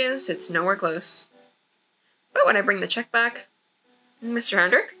Hendrik is, it's nowhere close. But when I bring the check back... Mr.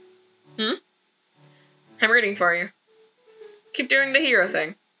 Hendrik? I'm rooting for you. Keep doing the hero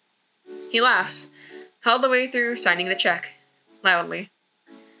thing. He laughs, held the way through, signing the check. Loudly.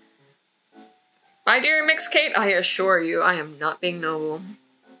 My dear Mix Kate, I assure you I am not being noble.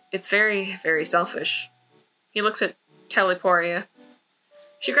 It's very, very selfish. He looks at Teleporia.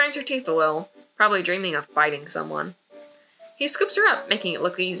 She grinds her teeth a little, probably dreaming of biting someone. He scoops her up, making it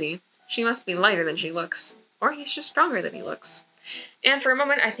look easy. She must be lighter than she looks. Or he's just stronger than he looks. And for a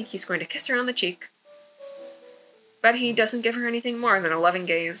moment, I think he's going to kiss her on the cheek. But he doesn't give her anything more than a loving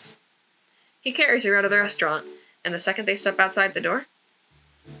gaze. He carries her out of the restaurant, and the second they step outside the door,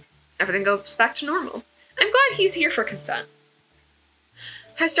 everything goes back to normal. I'm glad he's here for consent.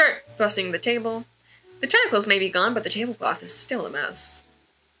 I start bussing the table. The tentacles may be gone, but the tablecloth is still a mess.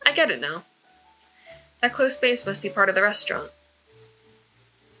 I get it now. That closed space must be part of the restaurant.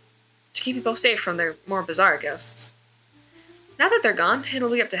 To keep people safe from their more bizarre guests. Now that they're gone, it'll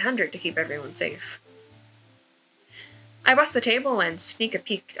be up to Hendrik to keep everyone safe. I bust the table and sneak a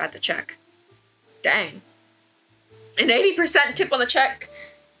peek at the check. Dang. An 80% tip on the check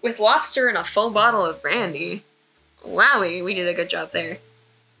with lobster and a full bottle of brandy. Wowie, we did a good job there.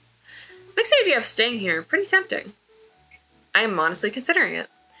 Makes the idea of staying here pretty tempting. I am honestly considering it.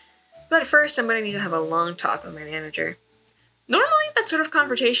 But first, I'm going to need to have a long talk with my manager. Normally, that sort of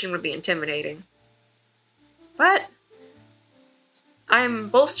confrontation would be intimidating. But I'm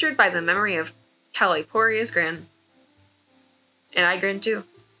bolstered by the memory of Taleporia's grin. And I grin too.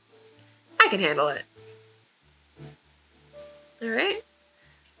 I can handle it. Alright.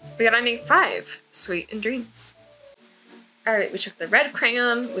 We got on 5. Sweet and dreams. Alright, we took the red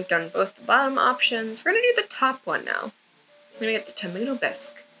crayon. We've done both the bottom options. We're gonna do the top one now. I'm gonna get the tomato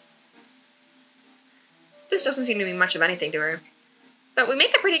bisque. This doesn't seem to be much of anything to her. But we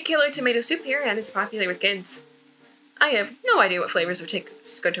make a pretty killer tomato soup here, and it's popular with kids. I have no idea what flavors would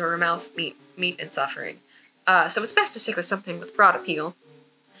taste good to her mouth, meat, and suffering. So it's best to stick with something with broad appeal.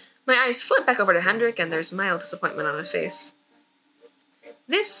 My eyes flip back over to Hendrik, and there's mild disappointment on his face.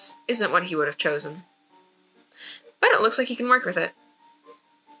 This isn't what he would have chosen. But it looks like he can work with it.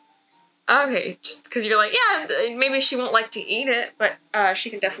 Okay, just because you're like, yeah, maybe she won't like to eat it, but she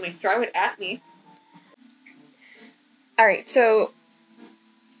can definitely throw it at me. Alright, so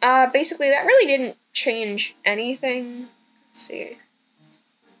basically that really didn't change anything. Let's see.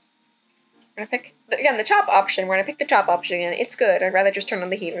 We're gonna pick, again, the top option. We're gonna pick the top option again. It's good. I'd rather just turn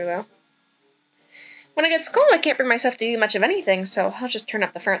on the heater, though. When it gets cold, I can't bring myself to do much of anything, so I'll just turn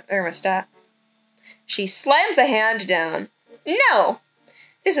up the front thermostat. She slams a hand down. No!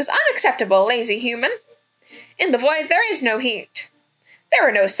 This is unacceptable, lazy human. In the void, there is no heat. There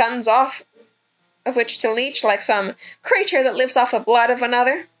are no suns off of which to leech like some creature that lives off the blood of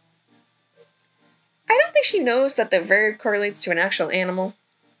another. I don't think she knows that the verb correlates to an actual animal.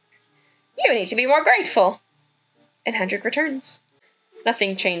 You need to be more grateful. And Hendrik returns.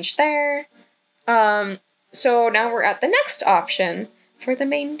 Nothing changed there. So now we're at the next option for the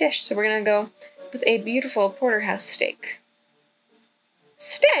main dish. So we're going to go with a beautiful porterhouse steak.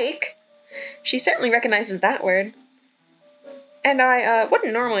 Steak? She certainly recognizes that word. And I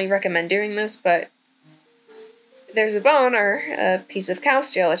wouldn't normally recommend doing this, but there's a bone or a piece of cow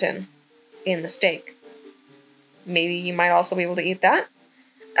skeleton in the steak. Maybe you might also be able to eat that.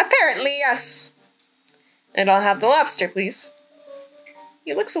 Apparently, yes. And I'll have the lobster, please.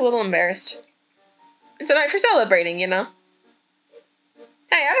 He looks a little embarrassed. It's a night for celebrating, you know.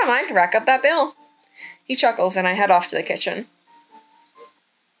 Hey, I don't mind. Rack up that bill. He chuckles and I head off to the kitchen.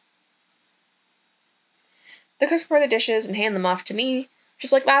 The cooks pour the dishes and hand them off to me,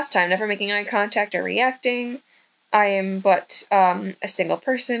 just like last time, never making eye contact or reacting. I am but a single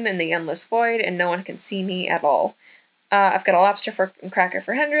person in the endless void, and no one can see me at all. I've got a lobster fork and cracker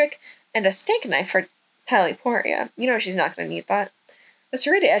for Hendrik, and a steak knife for Teleporia. You know she's not going to need that. The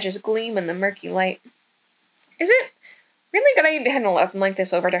serrated edges gleam in the murky light. Is it really a good idea to hand a weapon like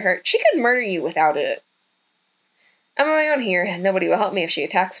this over to her? She could murder you without it. I'm on my own here, and nobody will help me if she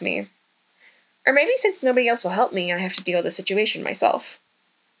attacks me. Or maybe since nobody else will help me, I have to deal with the situation myself.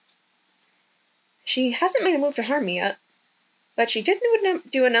 She hasn't made a move to harm me yet, but she did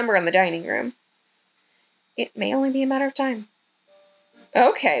do a number on the dining room. It may only be a matter of time.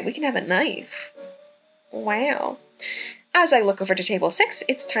 Okay, we can have a knife. Wow. As I look over to table 6,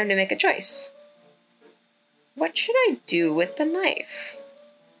 it's time to make a choice. What should I do with the knife?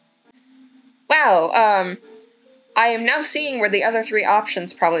 Wow, I am now seeing where the other 3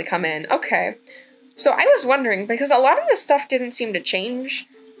 options probably come in. Okay. So I was wondering, because a lot of this stuff didn't seem to change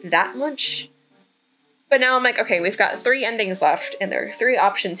that much. But now I'm like, okay, we've got 3 endings left, and there are 3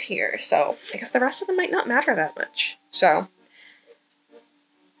 options here, so I guess the rest of them might not matter that much. So,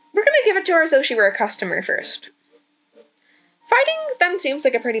 we're gonna give it to her as though she were a customer first. Fighting them seems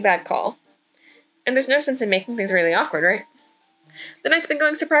like a pretty bad call. And there's no sense in making things really awkward, right? The night's been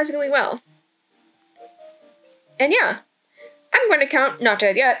going surprisingly well. And yeah, I'm going to count Not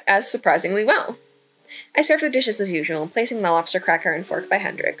Dead Yet as surprisingly well. I serve the dishes as usual, placing the lobster cracker and fork by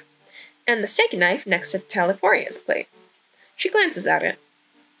Hendrik, and the steak knife next to Taliporia's plate. She glances at it,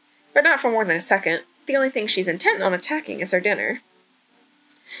 but not for more than a second. The only thing she's intent on attacking is her dinner.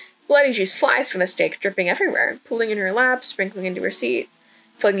 Bloody juice flies from the steak, dripping everywhere, pooling in her lap, sprinkling into her seat,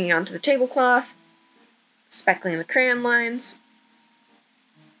 flinging onto the tablecloth, speckling the crayon lines,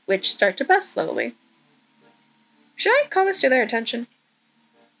 which start to bust slowly. Should I call this to their attention?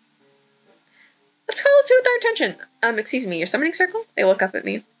 Let's call it to their attention. Excuse me, your summoning circle? They look up at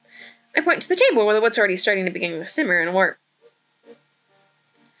me. I point to the table where the wood's already starting to begin to simmer and warp.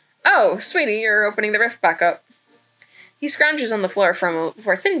 Oh, sweetie, you're opening the rift back up. He scrounges on the floor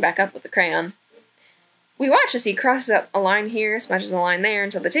before sitting back up with the crayon. We watch as he crosses out a line here, smudges a line there,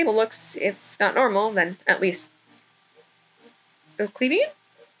 until the table looks, if not normal, then at least Euclidean?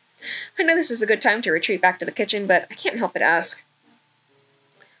 I know this is a good time to retreat back to the kitchen, but I can't help but ask.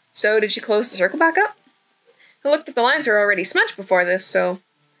 So, did she close the circle back up? It looked like the lines were already smudged before this, so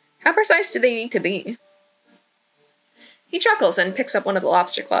how precise do they need to be? He chuckles and picks up one of the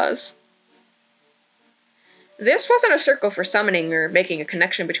lobster claws. This wasn't a circle for summoning or making a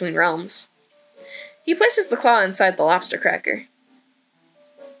connection between realms. He places the claw inside the lobster cracker.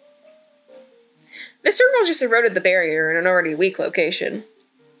 This circle just eroded the barrier in an already weak location.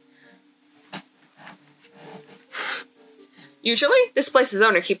 Usually, this place's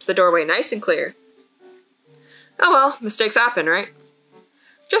owner keeps the doorway nice and clear. Oh well, mistakes happen, right?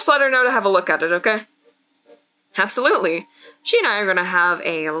 Just let her know to have a look at it, okay? Absolutely. She and I are gonna have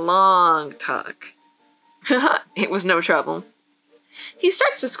a long talk. It was no trouble. He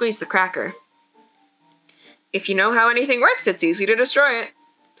starts to squeeze the cracker. If you know how anything works, it's easy to destroy it.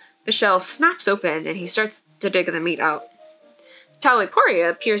 The shell snaps open, and he starts to dig the meat out.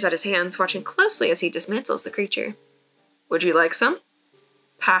 Taliporia peers at his hands, watching closely as he dismantles the creature. Would you like some?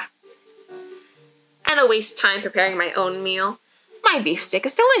 Pah. And I waste time preparing my own meal. My beefsteak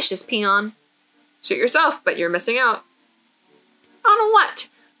is delicious, peon. Suit yourself, but you're missing out. On what?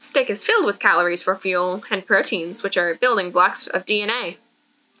 Steak is filled with calories for fuel and proteins, which are building blocks of DNA.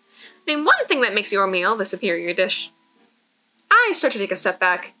 Name one thing that makes your meal the superior dish. I start to take a step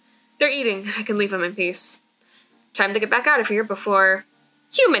back. They're eating. I can leave them in peace. Time to get back out of here before...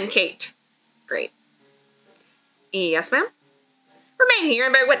 Human Kate! Great. Yes, ma'am? Remain here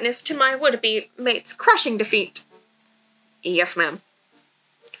and bear witness to my would-be mate's crushing defeat. Yes, ma'am.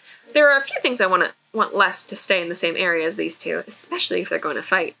 There are a few things I want less to stay in the same area as these two, especially if they're going to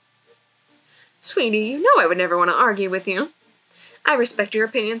fight. Sweetie, you know I would never want to argue with you. I respect your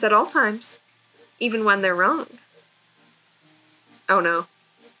opinions at all times, even when they're wrong. Oh no.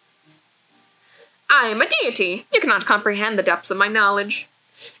 I am a deity. You cannot comprehend the depths of my knowledge.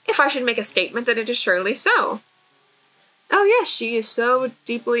 If I should make a statement, then it is surely so. Oh yes, she is so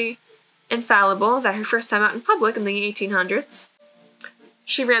deeply infallible that her first time out in public in the 1800s,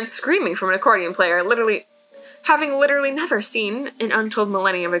 she ran screaming from an accordion player, having literally never seen in untold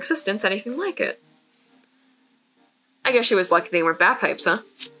millennia of existence anything like it. I guess she was lucky they weren't bagpipes, huh?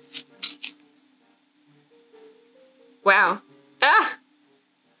 Wow. Ah!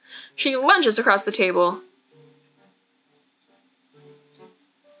 She lunges across the table.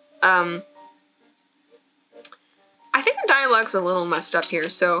 I think the dialogue's a little messed up here,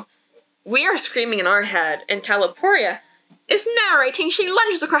 so we are screaming in our head, and Taliporia is narrating. She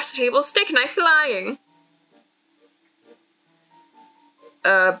lunges across the table, steak knife flying.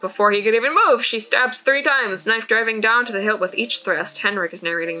 Before he could even move, she stabs 3 times, knife driving down to the hilt with each thrust. Hendrik is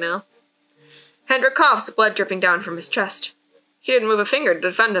narrating now. Hendrik coughs, blood dripping down from his chest. He didn't move a finger to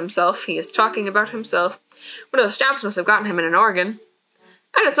defend himself. He is talking about himself. One of those stabs must have gotten him in an organ.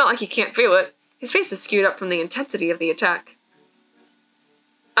 And it's not like he can't feel it. His face is skewed up from the intensity of the attack.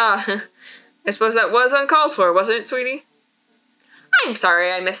 I suppose that was uncalled for, wasn't it, sweetie? I'm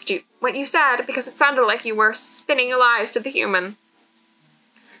sorry I missed you. what you said because it sounded like you were spinning lies to the human.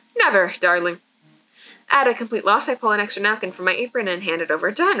 Never, darling. At a complete loss, I pull an extra napkin from my apron and hand it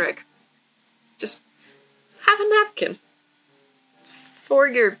over to Henrik. Just have a napkin. For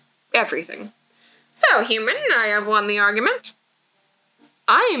your everything. So, human, I have won the argument.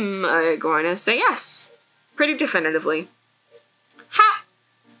 I'm going to say yes. Pretty definitively. Ha!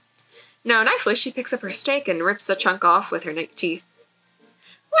 Now, knifely, she picks up her steak and rips a chunk off with her teeth.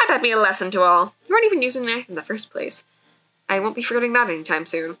 Let that be a lesson to all. You weren't even using the knife in the first place. I won't be forgetting that anytime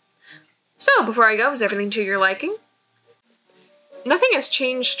soon. So, before I go, is everything to your liking? Nothing has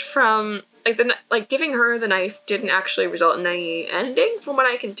changed from, giving her the knife didn't actually result in any ending, from what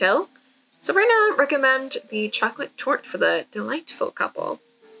I can tell. So we're gonna recommend the chocolate torte for the delightful couple.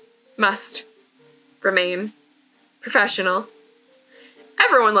 Must remain professional.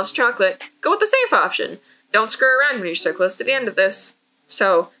 Everyone loves chocolate. Go with the safe option. Don't screw around when you're so close to the end of this.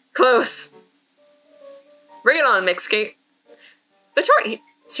 So close. Bring it on, Mixgate. The tortes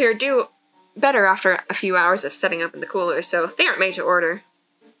here do better after a few hours of setting up in the cooler, so they aren't made to order.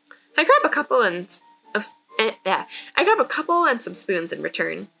 I grab a couple and some spoons in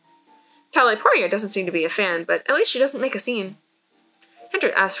return. Teleporia doesn't seem to be a fan, but at least she doesn't make a scene.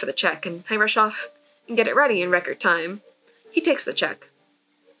 Hendrik asks for the check, and I rush off and get it ready in record time. He takes the check.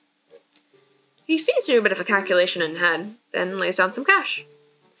 He seems to do a bit of a calculation in head, then lays down some cash.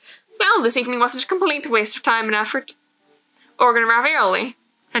 Well, this evening wasn't a complete waste of time and effort. Organ ravioli.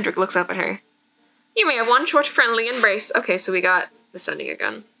 Hendrik looks up at her. You may have one short friendly embrace. Okay, so we got the sending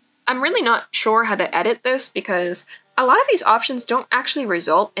again. I'm really not sure how to edit this because a lot of these options don't actually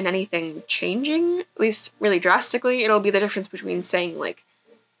result in anything changing, at least really drastically. It'll be the difference between saying, like,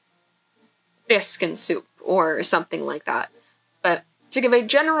 bisque and soup or something like that. But to give a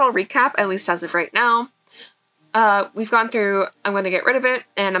general recap, at least as of right now, we've gone through, I'm going to get rid of it,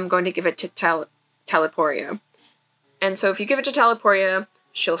 and I'm going to give it to Teleporia. And so if you give it to Teleporia,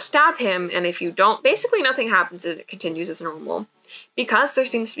 she'll stab him, and if you don't, basically nothing happens and it continues as normal. Because there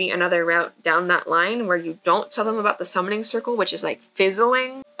seems to be another route down that line where you don't tell them about the summoning circle, which is like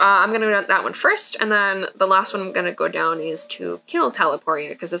fizzling. I'm going to go down that one first, and then the last one I'm going to go down is to kill Teleporia,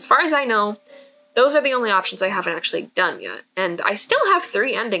 because as far as I know, those are the only options I haven't actually done yet. And I still have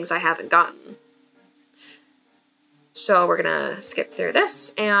 3 endings I haven't gotten. So we're going to skip through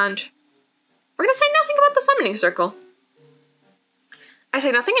this, and we're going to say nothing about the summoning circle. I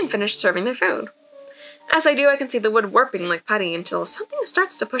say nothing and finish serving their food. As I do, I can see the wood warping like putty until something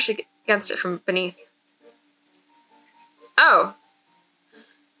starts to push against it from beneath. Oh,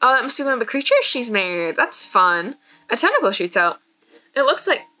 that must be one of the creatures she's made. That's fun. A tentacle shoots out. It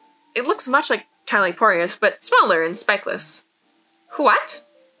looks much like Teliporius, but smaller and spikeless. What?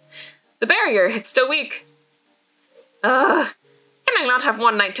 The barrier, it's still weak. Can I not have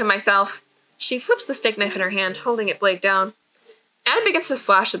one night to myself? She flips the steak knife in her hand, holding it blade down, and begins to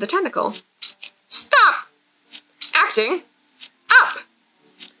slash at the tentacle. Stop! Acting! Up!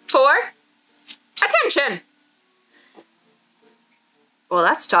 For attention! Well,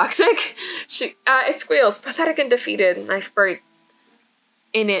 that's toxic. It squeals, pathetic and defeated, knife buried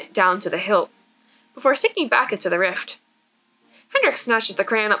in it down to the hilt, before sinking back into the rift. Hendrik snatches the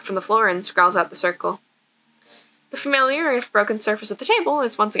crayon up from the floor and scrawls out the circle. The familiar, if broken surface of the table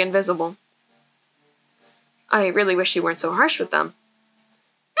is once again visible. I really wish you weren't so harsh with them.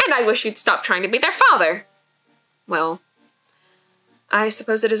 And I wish you'd stop trying to be their father. Well, I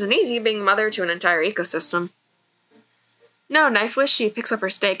suppose it isn't easy being mother to an entire ecosystem. No, knifeless, she picks up her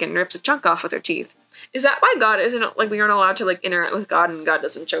steak and rips a chunk off with her teeth. Is that why God isn't, like, we aren't allowed to, like, interact with God and God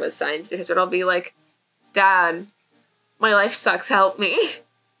doesn't show us signs? Because it'll be like, Dad, my life sucks, help me.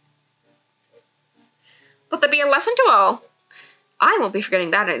 Let that be a lesson to all. I won't be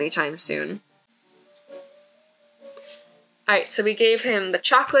forgetting that anytime soon. Alright, so we gave him the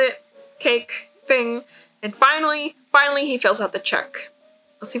chocolate cake thing, and finally he fills out the check.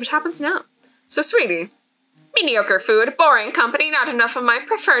 Let's see what happens now. So, sweetie, mediocre food, boring company, not enough of my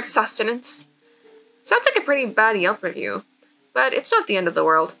preferred sustenance. Sounds like a pretty bad Yelp review, but it's not the end of the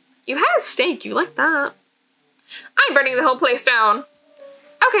world. You had a steak, you like that. I'm burning the whole place down.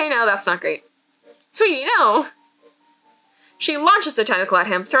 Okay, no, that's not great. Sweetie, no. She launches a tentacle at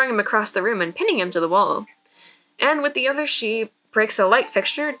him, throwing him across the room and pinning him to the wall. And with the other, she breaks a light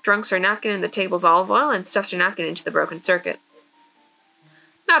fixture, drunks her napkin in the table's olive oil, and stuffs her napkin into the broken circuit.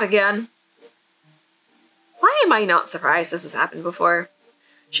 Not again. Why am I not surprised this has happened before?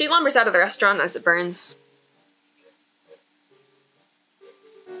 She lumbers out of the restaurant as it burns.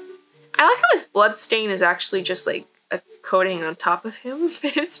 I like how his blood stain is actually just like a coating on top of him,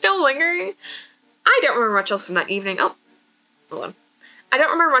 and it's still lingering. I don't remember much else from that evening. Oh, hold on. I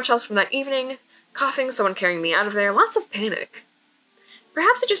don't remember much else from that evening. Coughing, someone carrying me out of there, lots of panic.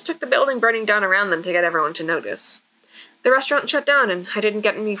 Perhaps it just took the building burning down around them to get everyone to notice. The restaurant shut down, and I didn't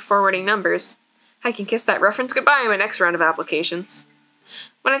get any forwarding numbers. I can kiss that reference goodbye in my next round of applications.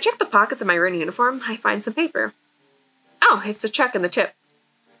 When I check the pockets of my written uniform, I find some paper. Oh, it's a check in the tip.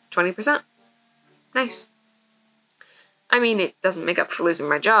 20%. Nice. I mean, it doesn't make up for losing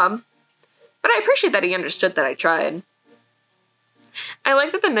my job, but I appreciate that he understood that I tried. I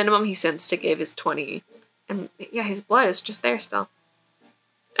like that the minimum he sends to give is 20, and yeah, his blood is just there still.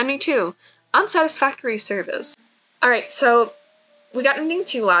 And me too. Unsatisfactory service. Alright, so we got ending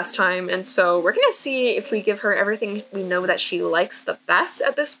 2 last time, and so we're gonna see if we give her everything we know that she likes the best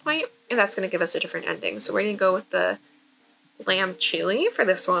at this point, and that's gonna give us a different ending. So we're gonna go with the lamb chili for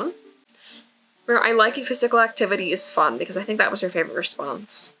this one, where I like physical activity is fun, because I think that was her favorite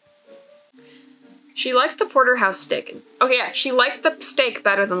response. She liked the porterhouse steak. Okay, yeah, she liked the steak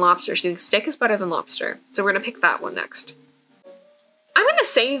better than lobster. She thinks steak is better than lobster, so we're gonna pick that one next. I'm gonna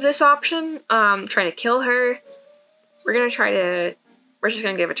save this option, trying to kill her. We're just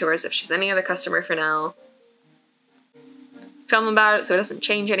gonna give it to her as if she's any other customer for now. Tell them about it so it doesn't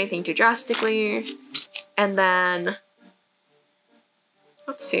change anything too drastically. And then,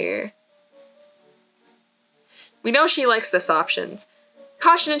 let's see. We know she likes this option.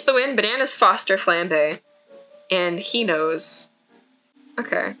 Caution into the wind, bananas Foster flambe. And he knows.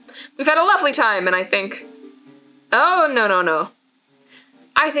 Okay. We've had a lovely time, and I think... Oh, no.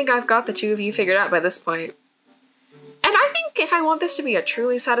 I think I've got the two of you figured out by this point. And I think if I want this to be a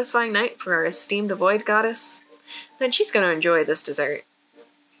truly satisfying night for our esteemed void goddess, then she's going to enjoy this dessert.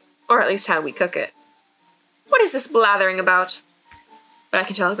 Or at least how we cook it. What is this blathering about? But I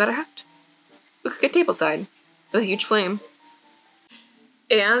can tell I better have to. We cook it tableside, with a huge flame.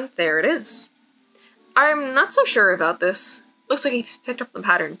 And there it is. I'm not so sure about this. Looks like he picked up the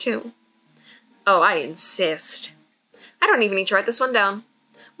pattern too. Oh, I insist. I don't even need to write this one down.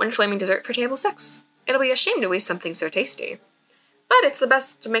 One flaming dessert for table 6. It'll be a shame to waste something so tasty. But it's the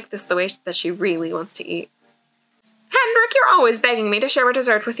best to make this the way that she really wants to eat. Hendrik, you're always begging me to share a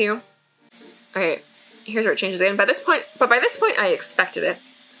dessert with you. Okay, here's where it changes again. By this point I expected it.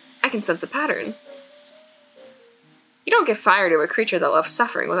 I can sense a pattern. You don't give fire to a creature that loves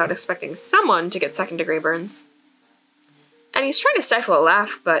suffering without expecting someone to get second-degree burns. And he's trying to stifle a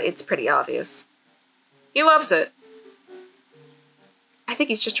laugh, but it's pretty obvious. He loves it. I think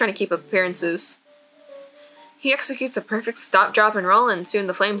he's just trying to keep up appearances. He executes a perfect stop, drop, and roll, and soon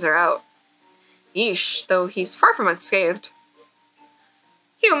the flames are out. Yeesh, though he's far from unscathed.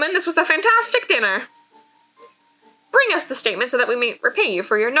 Human, this was a fantastic dinner. Bring us the statement so that we may repay you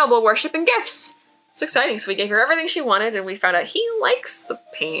for your noble worship and gifts. It's exciting, so we gave her everything she wanted, and we found out he likes the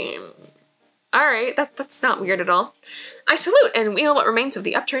pain. Alright, that's not weird at all. I salute and wheel what remains of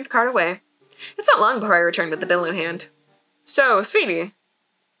the upturned cart away. It's not long before I return with the bill in hand. So, sweetie.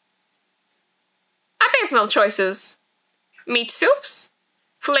 Abysmal choices. Meat soups?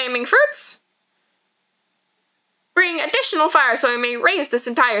 Flaming fruits? Bring additional fire so I may raise this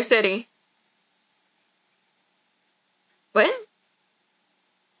entire city. What?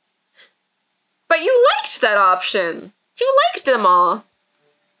 But you liked that option. You liked them all.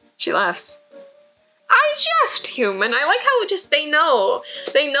 She laughs. I just, human. I like how just they know.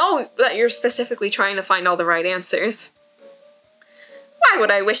 They know that you're specifically trying to find all the right answers. Why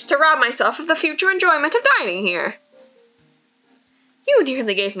would I wish to rob myself of the future enjoyment of dining here? You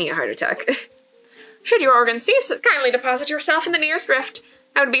nearly gave me a heart attack. Should your organ cease, kindly deposit yourself in the nearest rift.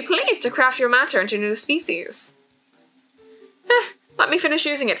 I would be pleased to craft your matter into a new species. Let me finish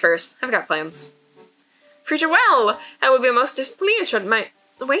using it first. I've got plans. Future well, I would be most displeased should my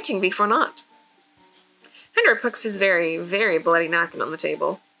waiting be for naught. Hendrik puts his very, very bloody napkin on the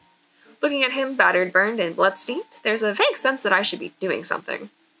table. Looking at him, battered, burned, and blood-stained, there's a vague sense that I should be doing something.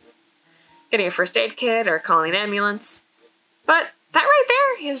 Getting a first aid kit or calling an ambulance. But that right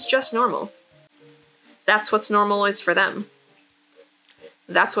there is just normal. That's what's normal is for them.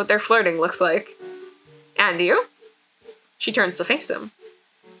 That's what their flirting looks like. And you? She turns to face him.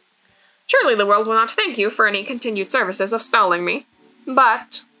 Surely the world will not thank you for any continued services of spelling me.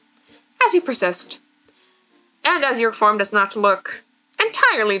 But, as you persist, and as your form does not look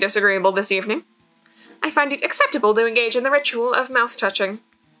entirely disagreeable this evening, I find it acceptable to engage in the ritual of mouth-touching.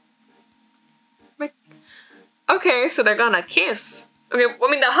 Okay, so they're gonna kiss. Okay, I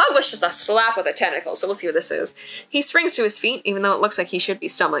mean, the hug was just a slap with a tentacle, so we'll see what this is. He springs to his feet, even though it looks like he should be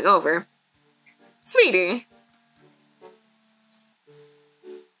stumbling over. Sweetie.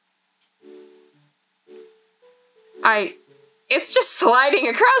 It's just sliding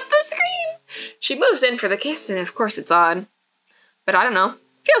across the screen! She moves in for the kiss, and of course it's odd. But I don't know.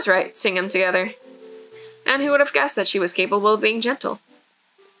 Feels right, seeing them together. And who would have guessed that she was capable of being gentle?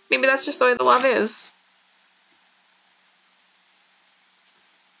 Maybe that's just the way the love is.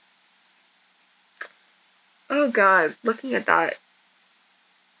 Oh god, looking at that.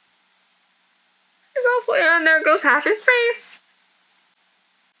 He's all playing, and there goes half his face.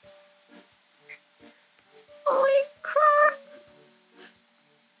 Holy crap.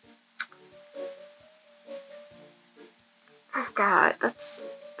 Oh god, that's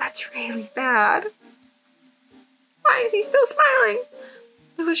really bad. Why is he still smiling?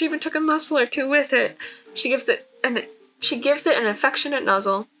 Looks like she even took a muscle or two with it. She gives it an affectionate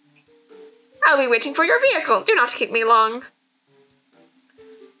nuzzle. I'll be waiting for your vehicle. Do not keep me long.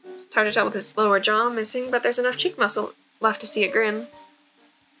 It's hard to tell with his lower jaw missing, but there's enough cheek muscle left to see a grin.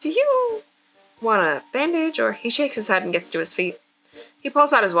 Do you want a bandage? Or he shakes his head and gets to his feet. He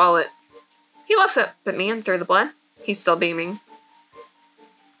pulls out his wallet. He looks up at me and through the blood. He's still beaming.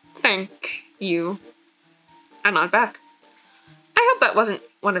 Thank you. I nod back. I hope that wasn't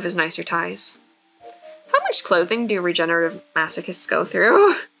one of his nicer ties. How much clothing do regenerative masochists go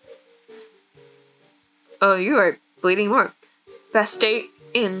through? Oh, you are bleeding more. Best date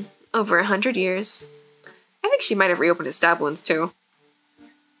in over 100 years. I think she might have reopened his stab wounds too.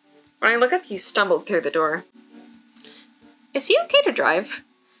 When I look up, he stumbled through the door. Is he okay to drive?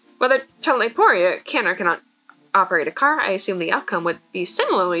 Whether Teleporia can or cannot operate a car, I assume the outcome would be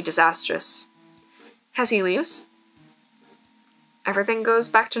similarly disastrous. As he leaves, everything goes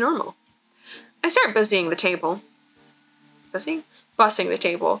back to normal. I start busying the table. Bussing the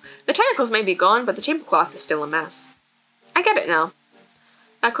table. The tentacles may be gone, but the tablecloth is still a mess. I get it now.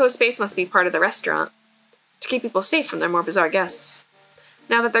 That closed space must be part of the restaurant, to keep people safe from their more bizarre guests.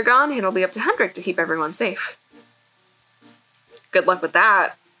 Now that they're gone, it'll be up to Hendrik to keep everyone safe. Good luck with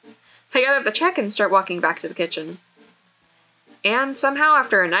that. I gather the check and start walking back to the kitchen. And somehow,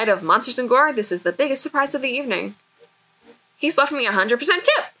 after a night of monsters and gore, this is the biggest surprise of the evening. He's left me 100%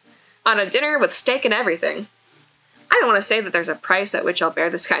 tip! On a dinner with steak and everything. I don't want to say that there's a price at which I'll bear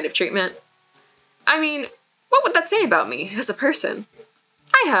this kind of treatment. I mean, what would that say about me as a person?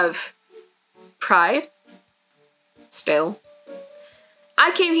 I have pride. Still.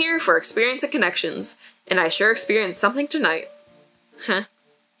 I came here for experience and connections, and I sure experienced something tonight. Huh.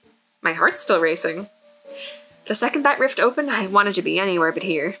 My heart's still racing. The second that rift opened, I wanted to be anywhere but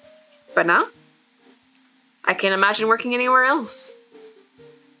here. But now? I can't imagine working anywhere else.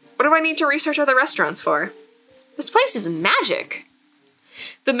 What do I need to research other restaurants for? This place is magic.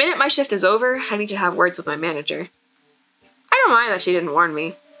 The minute my shift is over, I need to have words with my manager. I don't mind that she didn't warn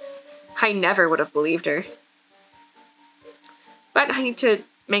me. I never would have believed her. But I need to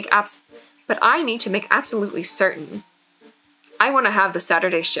make absolutely certain. I want to have the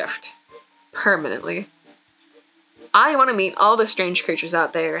Saturday shift. Permanently. I want to meet all the strange creatures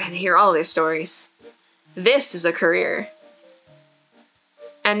out there and hear all their stories. This is a career.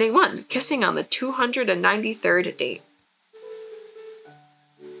 Ending 1. Kissing on the 293rd date.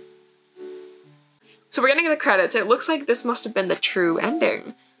 So we're getting the credits. It looks like this must have been the true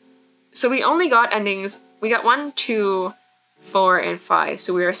ending. So we only got endings. We got 1, 2, 4, and 5.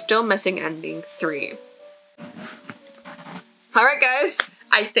 So we are still missing ending 3. Alright guys.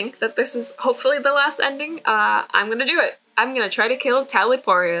 I think that this is hopefully the last ending. I'm gonna do it. I'm gonna try to kill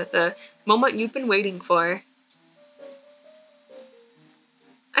Teleporia, the moment you've been waiting for.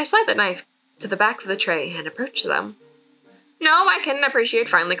 I slide the knife to the back of the tray and approach them. No, I can appreciate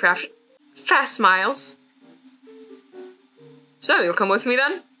finely crafted fast smiles. So, you'll come with me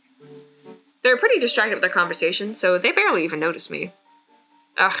then? They're pretty distracted with their conversation, so they barely even notice me.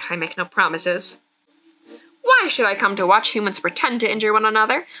 Ugh, I make no promises. Why should I come to watch humans pretend to injure one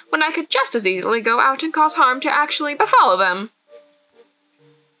another when I could just as easily go out and cause harm to actually befall them?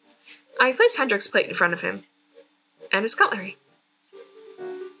 I place Hendrik's plate in front of him, and his cutlery.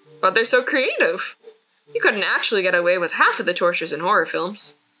 But they're so creative. You couldn't actually get away with half of the tortures in horror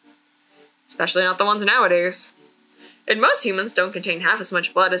films. Especially not the ones nowadays. And most humans don't contain half as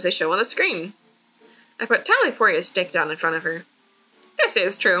much blood as they show on the screen. I put Teliporia's steak down in front of her. This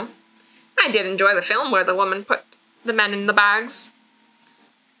is true. I did enjoy the film where the woman put the men in the bags.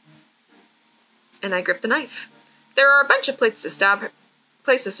 And I grip the knife. There are a bunch of places to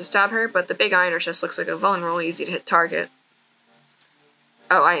stab her, but the big iron just looks like a vulnerable, easy-to-hit target.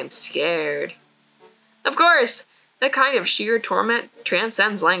 Oh, I am scared. Of course! That kind of sheer torment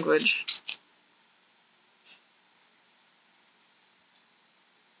transcends language.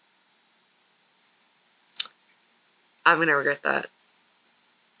 I'm gonna regret that.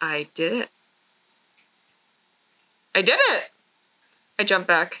 I did it. I did it! I jump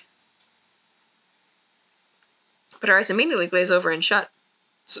back. but her eyes immediately glaze over and shut.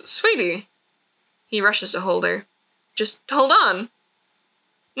 Sweetie! He rushes to hold her. Just hold on.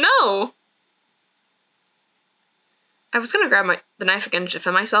 No! I was gonna grab the knife again to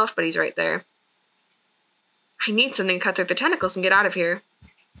defend myself, but he's right there. I need something to cut through the tentacles and get out of here.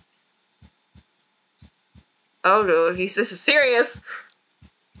 Oh, this is serious.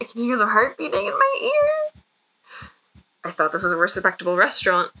 I can hear the heart beating in my ear. I thought this was a respectable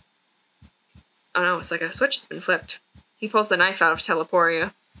restaurant. Oh no, it's like a switch has been flipped. He pulls the knife out of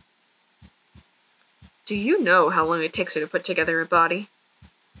Teleporia. Do you know how long it takes her to put together a body?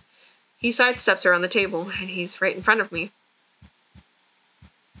 He sidesteps her on the table, and he's right in front of me.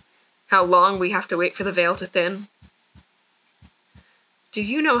 How long we have to wait for the veil to thin? Do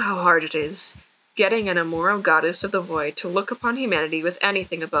you know how hard it is, getting an immoral goddess of the void to look upon humanity with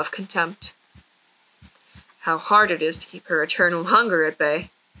anything above contempt? How hard it is to keep her eternal hunger at bay.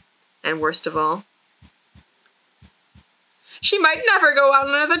 And worst of all, she might never go on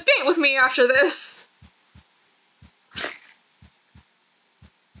another date with me after this!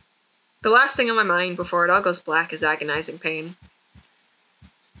 The last thing on my mind before it all goes black is agonizing pain.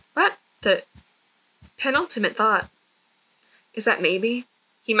 But the penultimate thought is that maybe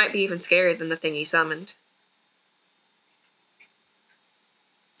he might be even scarier than the thing he summoned.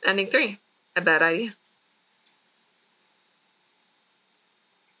 Ending 3. A bad idea.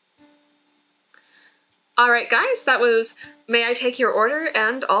 Alright guys, that was May I Take Your Order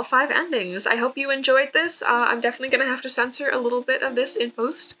and all 5 endings. I hope you enjoyed this. I'm definitely going to have to censor a little bit of this in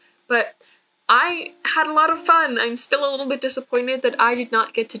post, but I had a lot of fun. I'm still a little bit disappointed that I did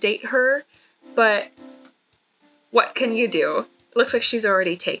not get to date her, but what can you do? It looks like she's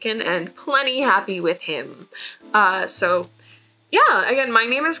already taken and plenty happy with him. So yeah, again, my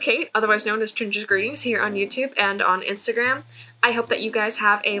name is Kate, otherwise known as Ginger's Greetings here on YouTube and on Instagram. I hope that you guys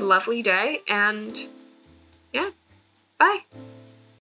have a lovely day, and yeah, bye!